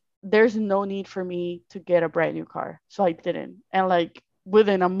 Like there's no need for me to get a brand new car. So I didn't. And like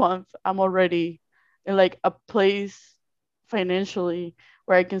within a month, I'm already in like a place financially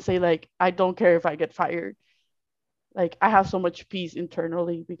where I can say like I don't care if I get fired. Like I have so much peace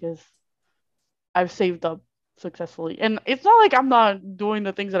internally because I've saved up successfully. And it's not like I'm not doing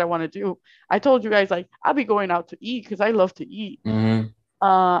the things that I want to do. I told you guys like I'll be going out to eat because I love to eat. Hmm.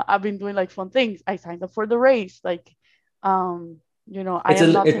 I've been doing like fun things. I signed up for the race. Like, I It's am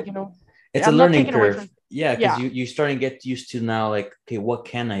a not taking it's a I'm not learning taking away curve. from. Yeah, because Yeah. you starting to get used to now, like, okay, what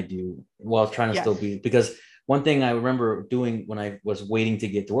can I do while trying to Yes. still be, because one thing I remember doing when I was waiting to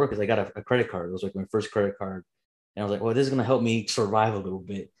get to work is I got a credit card. It was like my first credit card. And I was like, well, this is gonna help me survive a little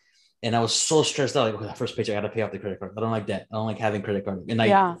bit. And I was so stressed out, like, oh, that first paycheck, I gotta pay off the credit card. I don't like that. I don't like having credit cards. And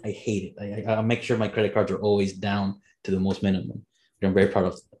Yeah. I hate it. I make sure my credit cards are always down to the most minimum. I'm very proud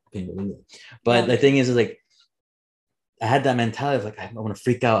of paying. But Yeah. the thing is like I had that mentality of like, I'm gonna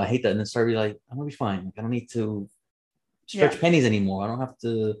freak out. I hate that. And then started like, I'm gonna be fine. Like, I don't need to Yeah. stretch pennies anymore. I don't have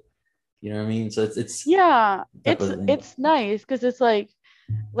to, you know what I mean? So it's Yeah. type It's of thing. it's nice because it's like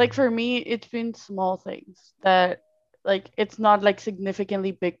for me, it's been small things that like it's not like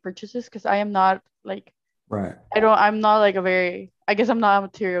significantly big purchases because I am not like Right. I'm not like a very, I guess I'm not a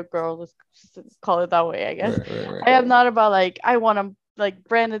material girl, let's just call it that way, I guess. Right. Right. Right. I am not about like, I want to like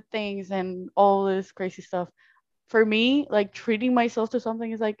branded things and all this crazy stuff. For me, like treating myself to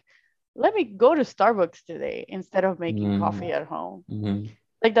something is like, let me go to Starbucks today instead of making Mm-hmm. coffee at home. Mm-hmm.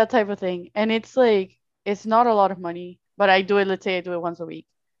 Like that type of thing. And it's like, it's not a lot of money, but I do it, let's say I do it once a week.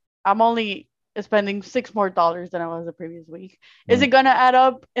 I'm only spending $6 more than I was the previous week. Is it Right. gonna add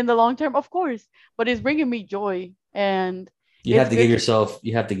up in the long term? Of course, but it's bringing me joy, and it's good You have to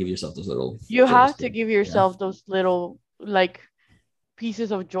give yourself those little you joys have to too. give Yeah. yourself those little like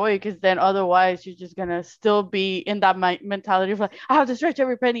pieces of joy, because then otherwise you're just gonna still be in that mentality of like, I have to stretch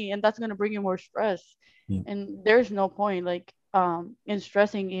every penny, and that's gonna bring you more stress. Yeah. And there's no point like in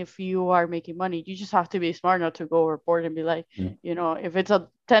stressing if you are making money. You just have to be smart enough to go overboard and be like, Yeah. if it's a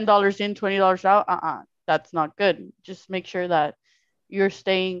 $10 in, $20 out, that's not good. Just make sure that you're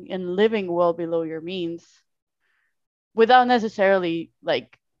staying and living well below your means without necessarily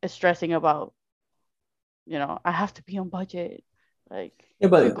like stressing about, I have to be on budget. Like Yeah,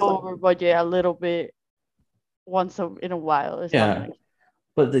 you could but go over budget a little bit in a while. It's not yeah, gonna.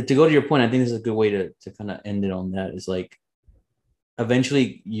 but to go to your point, I think this is a good way to kind of end it on that. Is like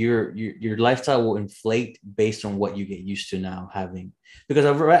eventually your lifestyle will inflate based on what you get used to now having, because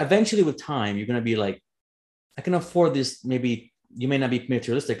eventually with time you're gonna be like, I can afford this. Maybe you may not be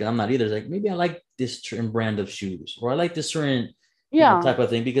materialistic, and I'm not either. It's like maybe I like this certain brand of shoes, or I like this certain Yeah, type of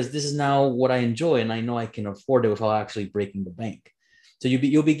thing because this is now what I enjoy, and I know I can afford it without actually breaking the bank. So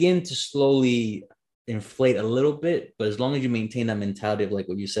you'll begin to slowly inflate a little bit, but as long as you maintain that mentality of like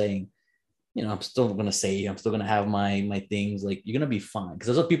what you're saying, I'm still gonna say I'm still gonna have my things. Like you're gonna be fine because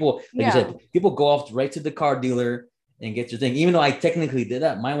that's what people, like you yeah. said, people go off right to the car dealer and get your thing. Even though I technically did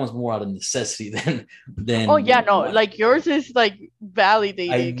that, mine was more out of necessity than Oh than yeah, no, what like yours is like I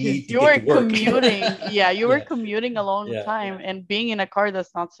validated because need to you get were to work. commuting. Yeah, you were Yeah, commuting a long yeah, time and being in a car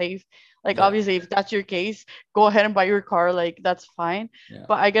that's not safe. Like yeah, obviously, if that's your case, go ahead and buy your car. Like that's fine. yeah.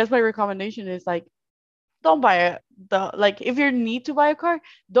 But I guess my recommendation is like, don't buy like if you need to buy a car,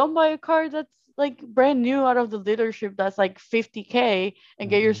 don't buy a car that's like brand new out of the dealership that's like 50K and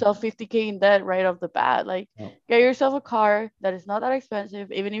get Mhm. yourself 50K in debt right off the bat. Like No, get yourself a car that is not that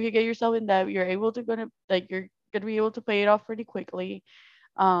expensive. Even if you get yourself in debt, you're gonna be able to pay it off pretty quickly.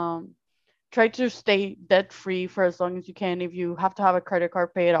 um Try to stay debt free for as long as you can. If you have to have a credit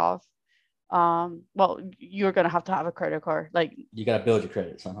card, pay it off. Well, you're gonna have to have a credit card. Like you got to build your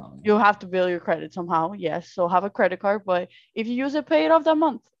credit somehow. you have to build your credit somehow, yes. So have a credit card, but if you use it, pay it off that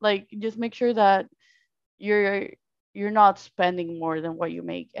month. Like just make sure that you're you're not spending more than what you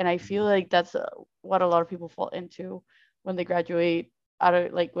make. And I feel like that's what a lot of people fall into when they graduate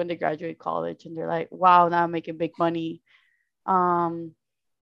when they graduate college and they're like, wow, now I'm making big money. Um,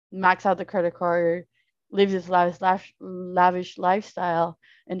 Max out the credit card, live this lavish lifestyle,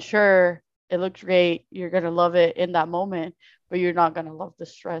 and sure, it looks great. You're gonna love it in that moment, but you're not gonna love the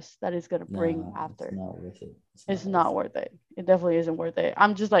stress that it's gonna bring No, it's after. not worth it. It's It's not worth not it. worth it. It definitely isn't worth it.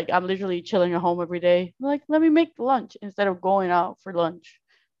 I'm just like I'm literally chilling at home every day. Like, let me make lunch instead of going out for lunch.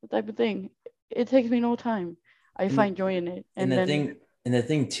 The type of thing. It takes me no time. I And find joy in it. and And the then thing and the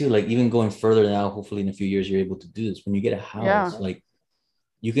thing too, like even going further now, hopefully in a few years you're able to do this. When you get a yeah. house, like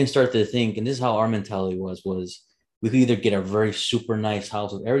you can start to think, and this is how our mentality was we could either get a very super nice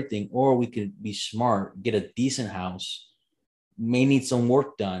house with everything, or we could be smart, get a decent house, may need some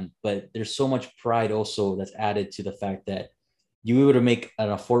work done, but there's so much pride also that's added to the fact that you were able to make an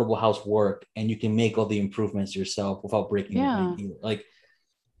affordable house work and you can make all the improvements yourself without breaking the bank Yeah. either. Like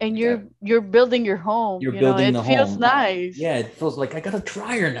And like you're building your home, you're building it the feels home. nice. Yeah, it feels like I got a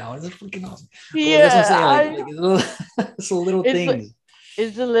dryer now. It's freaking awesome. Well, that's what I'm Yeah, saying. Like, I like it's a little it's things.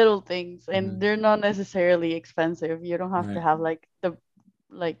 it's the little things, and Mhm. they're not necessarily expensive. You don't have to Right. have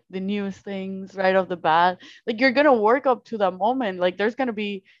like the newest things right off the bat. Like you're gonna work up to that moment. Like there's gonna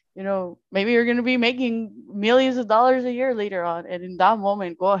be, maybe you're gonna be making millions of dollars a year later on, and in that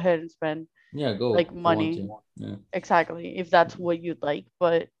moment, go ahead and spend Yeah, go like if you want money. to. Yeah. Exactly, if that's what you'd like.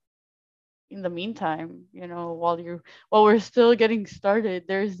 But in the meantime, while we're still getting started,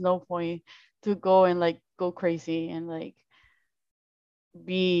 there's no point to go and like go crazy and like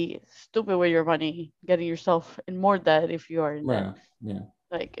be stupid with your money, getting yourself in more debt if you are in debt. Right. Yeah.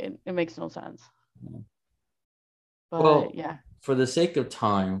 Like it makes no sense. Yeah. But Well, yeah. for the sake of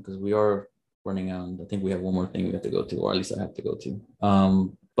time, because we are running out, and I think we have one more thing we have to go to, or at least I have to go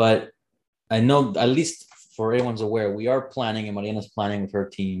to. But I know at least for everyone's aware, we are planning, and Mariana's planning with her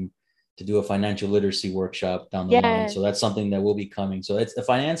team to do a financial literacy workshop down the line. Yes. So that's something that will be coming. So it's the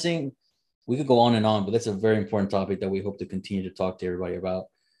financing. We could go on and on, but that's a very important topic that we hope to continue to talk to everybody about.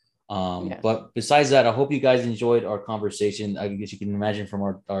 Yes. But besides that, I hope you guys enjoyed our conversation. I guess you can imagine from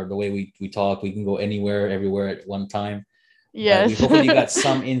our the way we talk, we can go anywhere, everywhere at one time. But we Yes. hopefully you got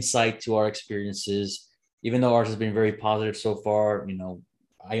some insight to our experiences, even though ours has been very positive so far.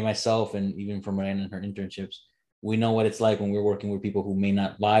 I myself and even from Miranda and her internships, we know what it's like when we're working with people who may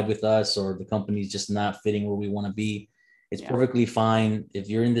not vibe with us or the company's just not fitting where we want to be. It's Yeah. perfectly fine if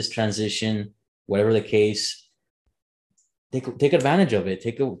you're in this transition, whatever the case. Take advantage of it.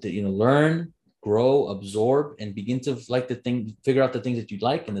 Learn, grow, absorb, and begin to like the thing, figure out the things that you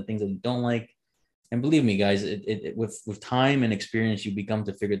like and the things that you don't like. And believe me, guys, with time and experience, you become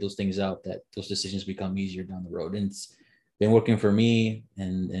to figure those things out. That those decisions become easier down the road. And it's been working for me,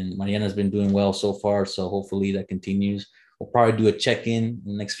 and Mariana's been doing well so far. So hopefully that continues. We'll probably do a check-in in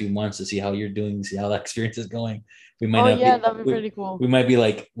the next few months to see how you're doing, see how that experience is going. We might Oh not yeah, be that'd be we, pretty cool. we might be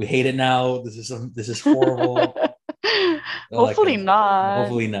like, we hate it now. This is horrible. All that kind Hopefully of stuff. not.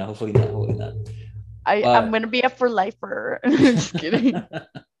 Hopefully not. Hopefully not. Hopefully not. I'm But gonna be a for lifer. Just kidding.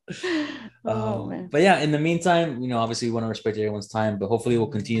 Oh man. but yeah, in the meantime, obviously we want to respect everyone's time, but hopefully we'll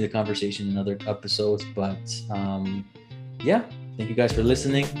continue the conversation in other episodes. But yeah, thank you guys for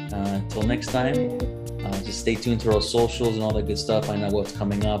listening. Until next time, just stay tuned to our socials and all that good stuff. Find out what's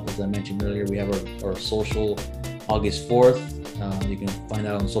coming up. As I mentioned earlier, we have our social August 4th. You can find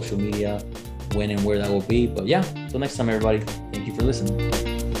out on social media when and where that will be. But yeah, until next time, everybody. Thank you for listening.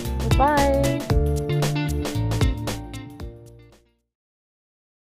 Bye.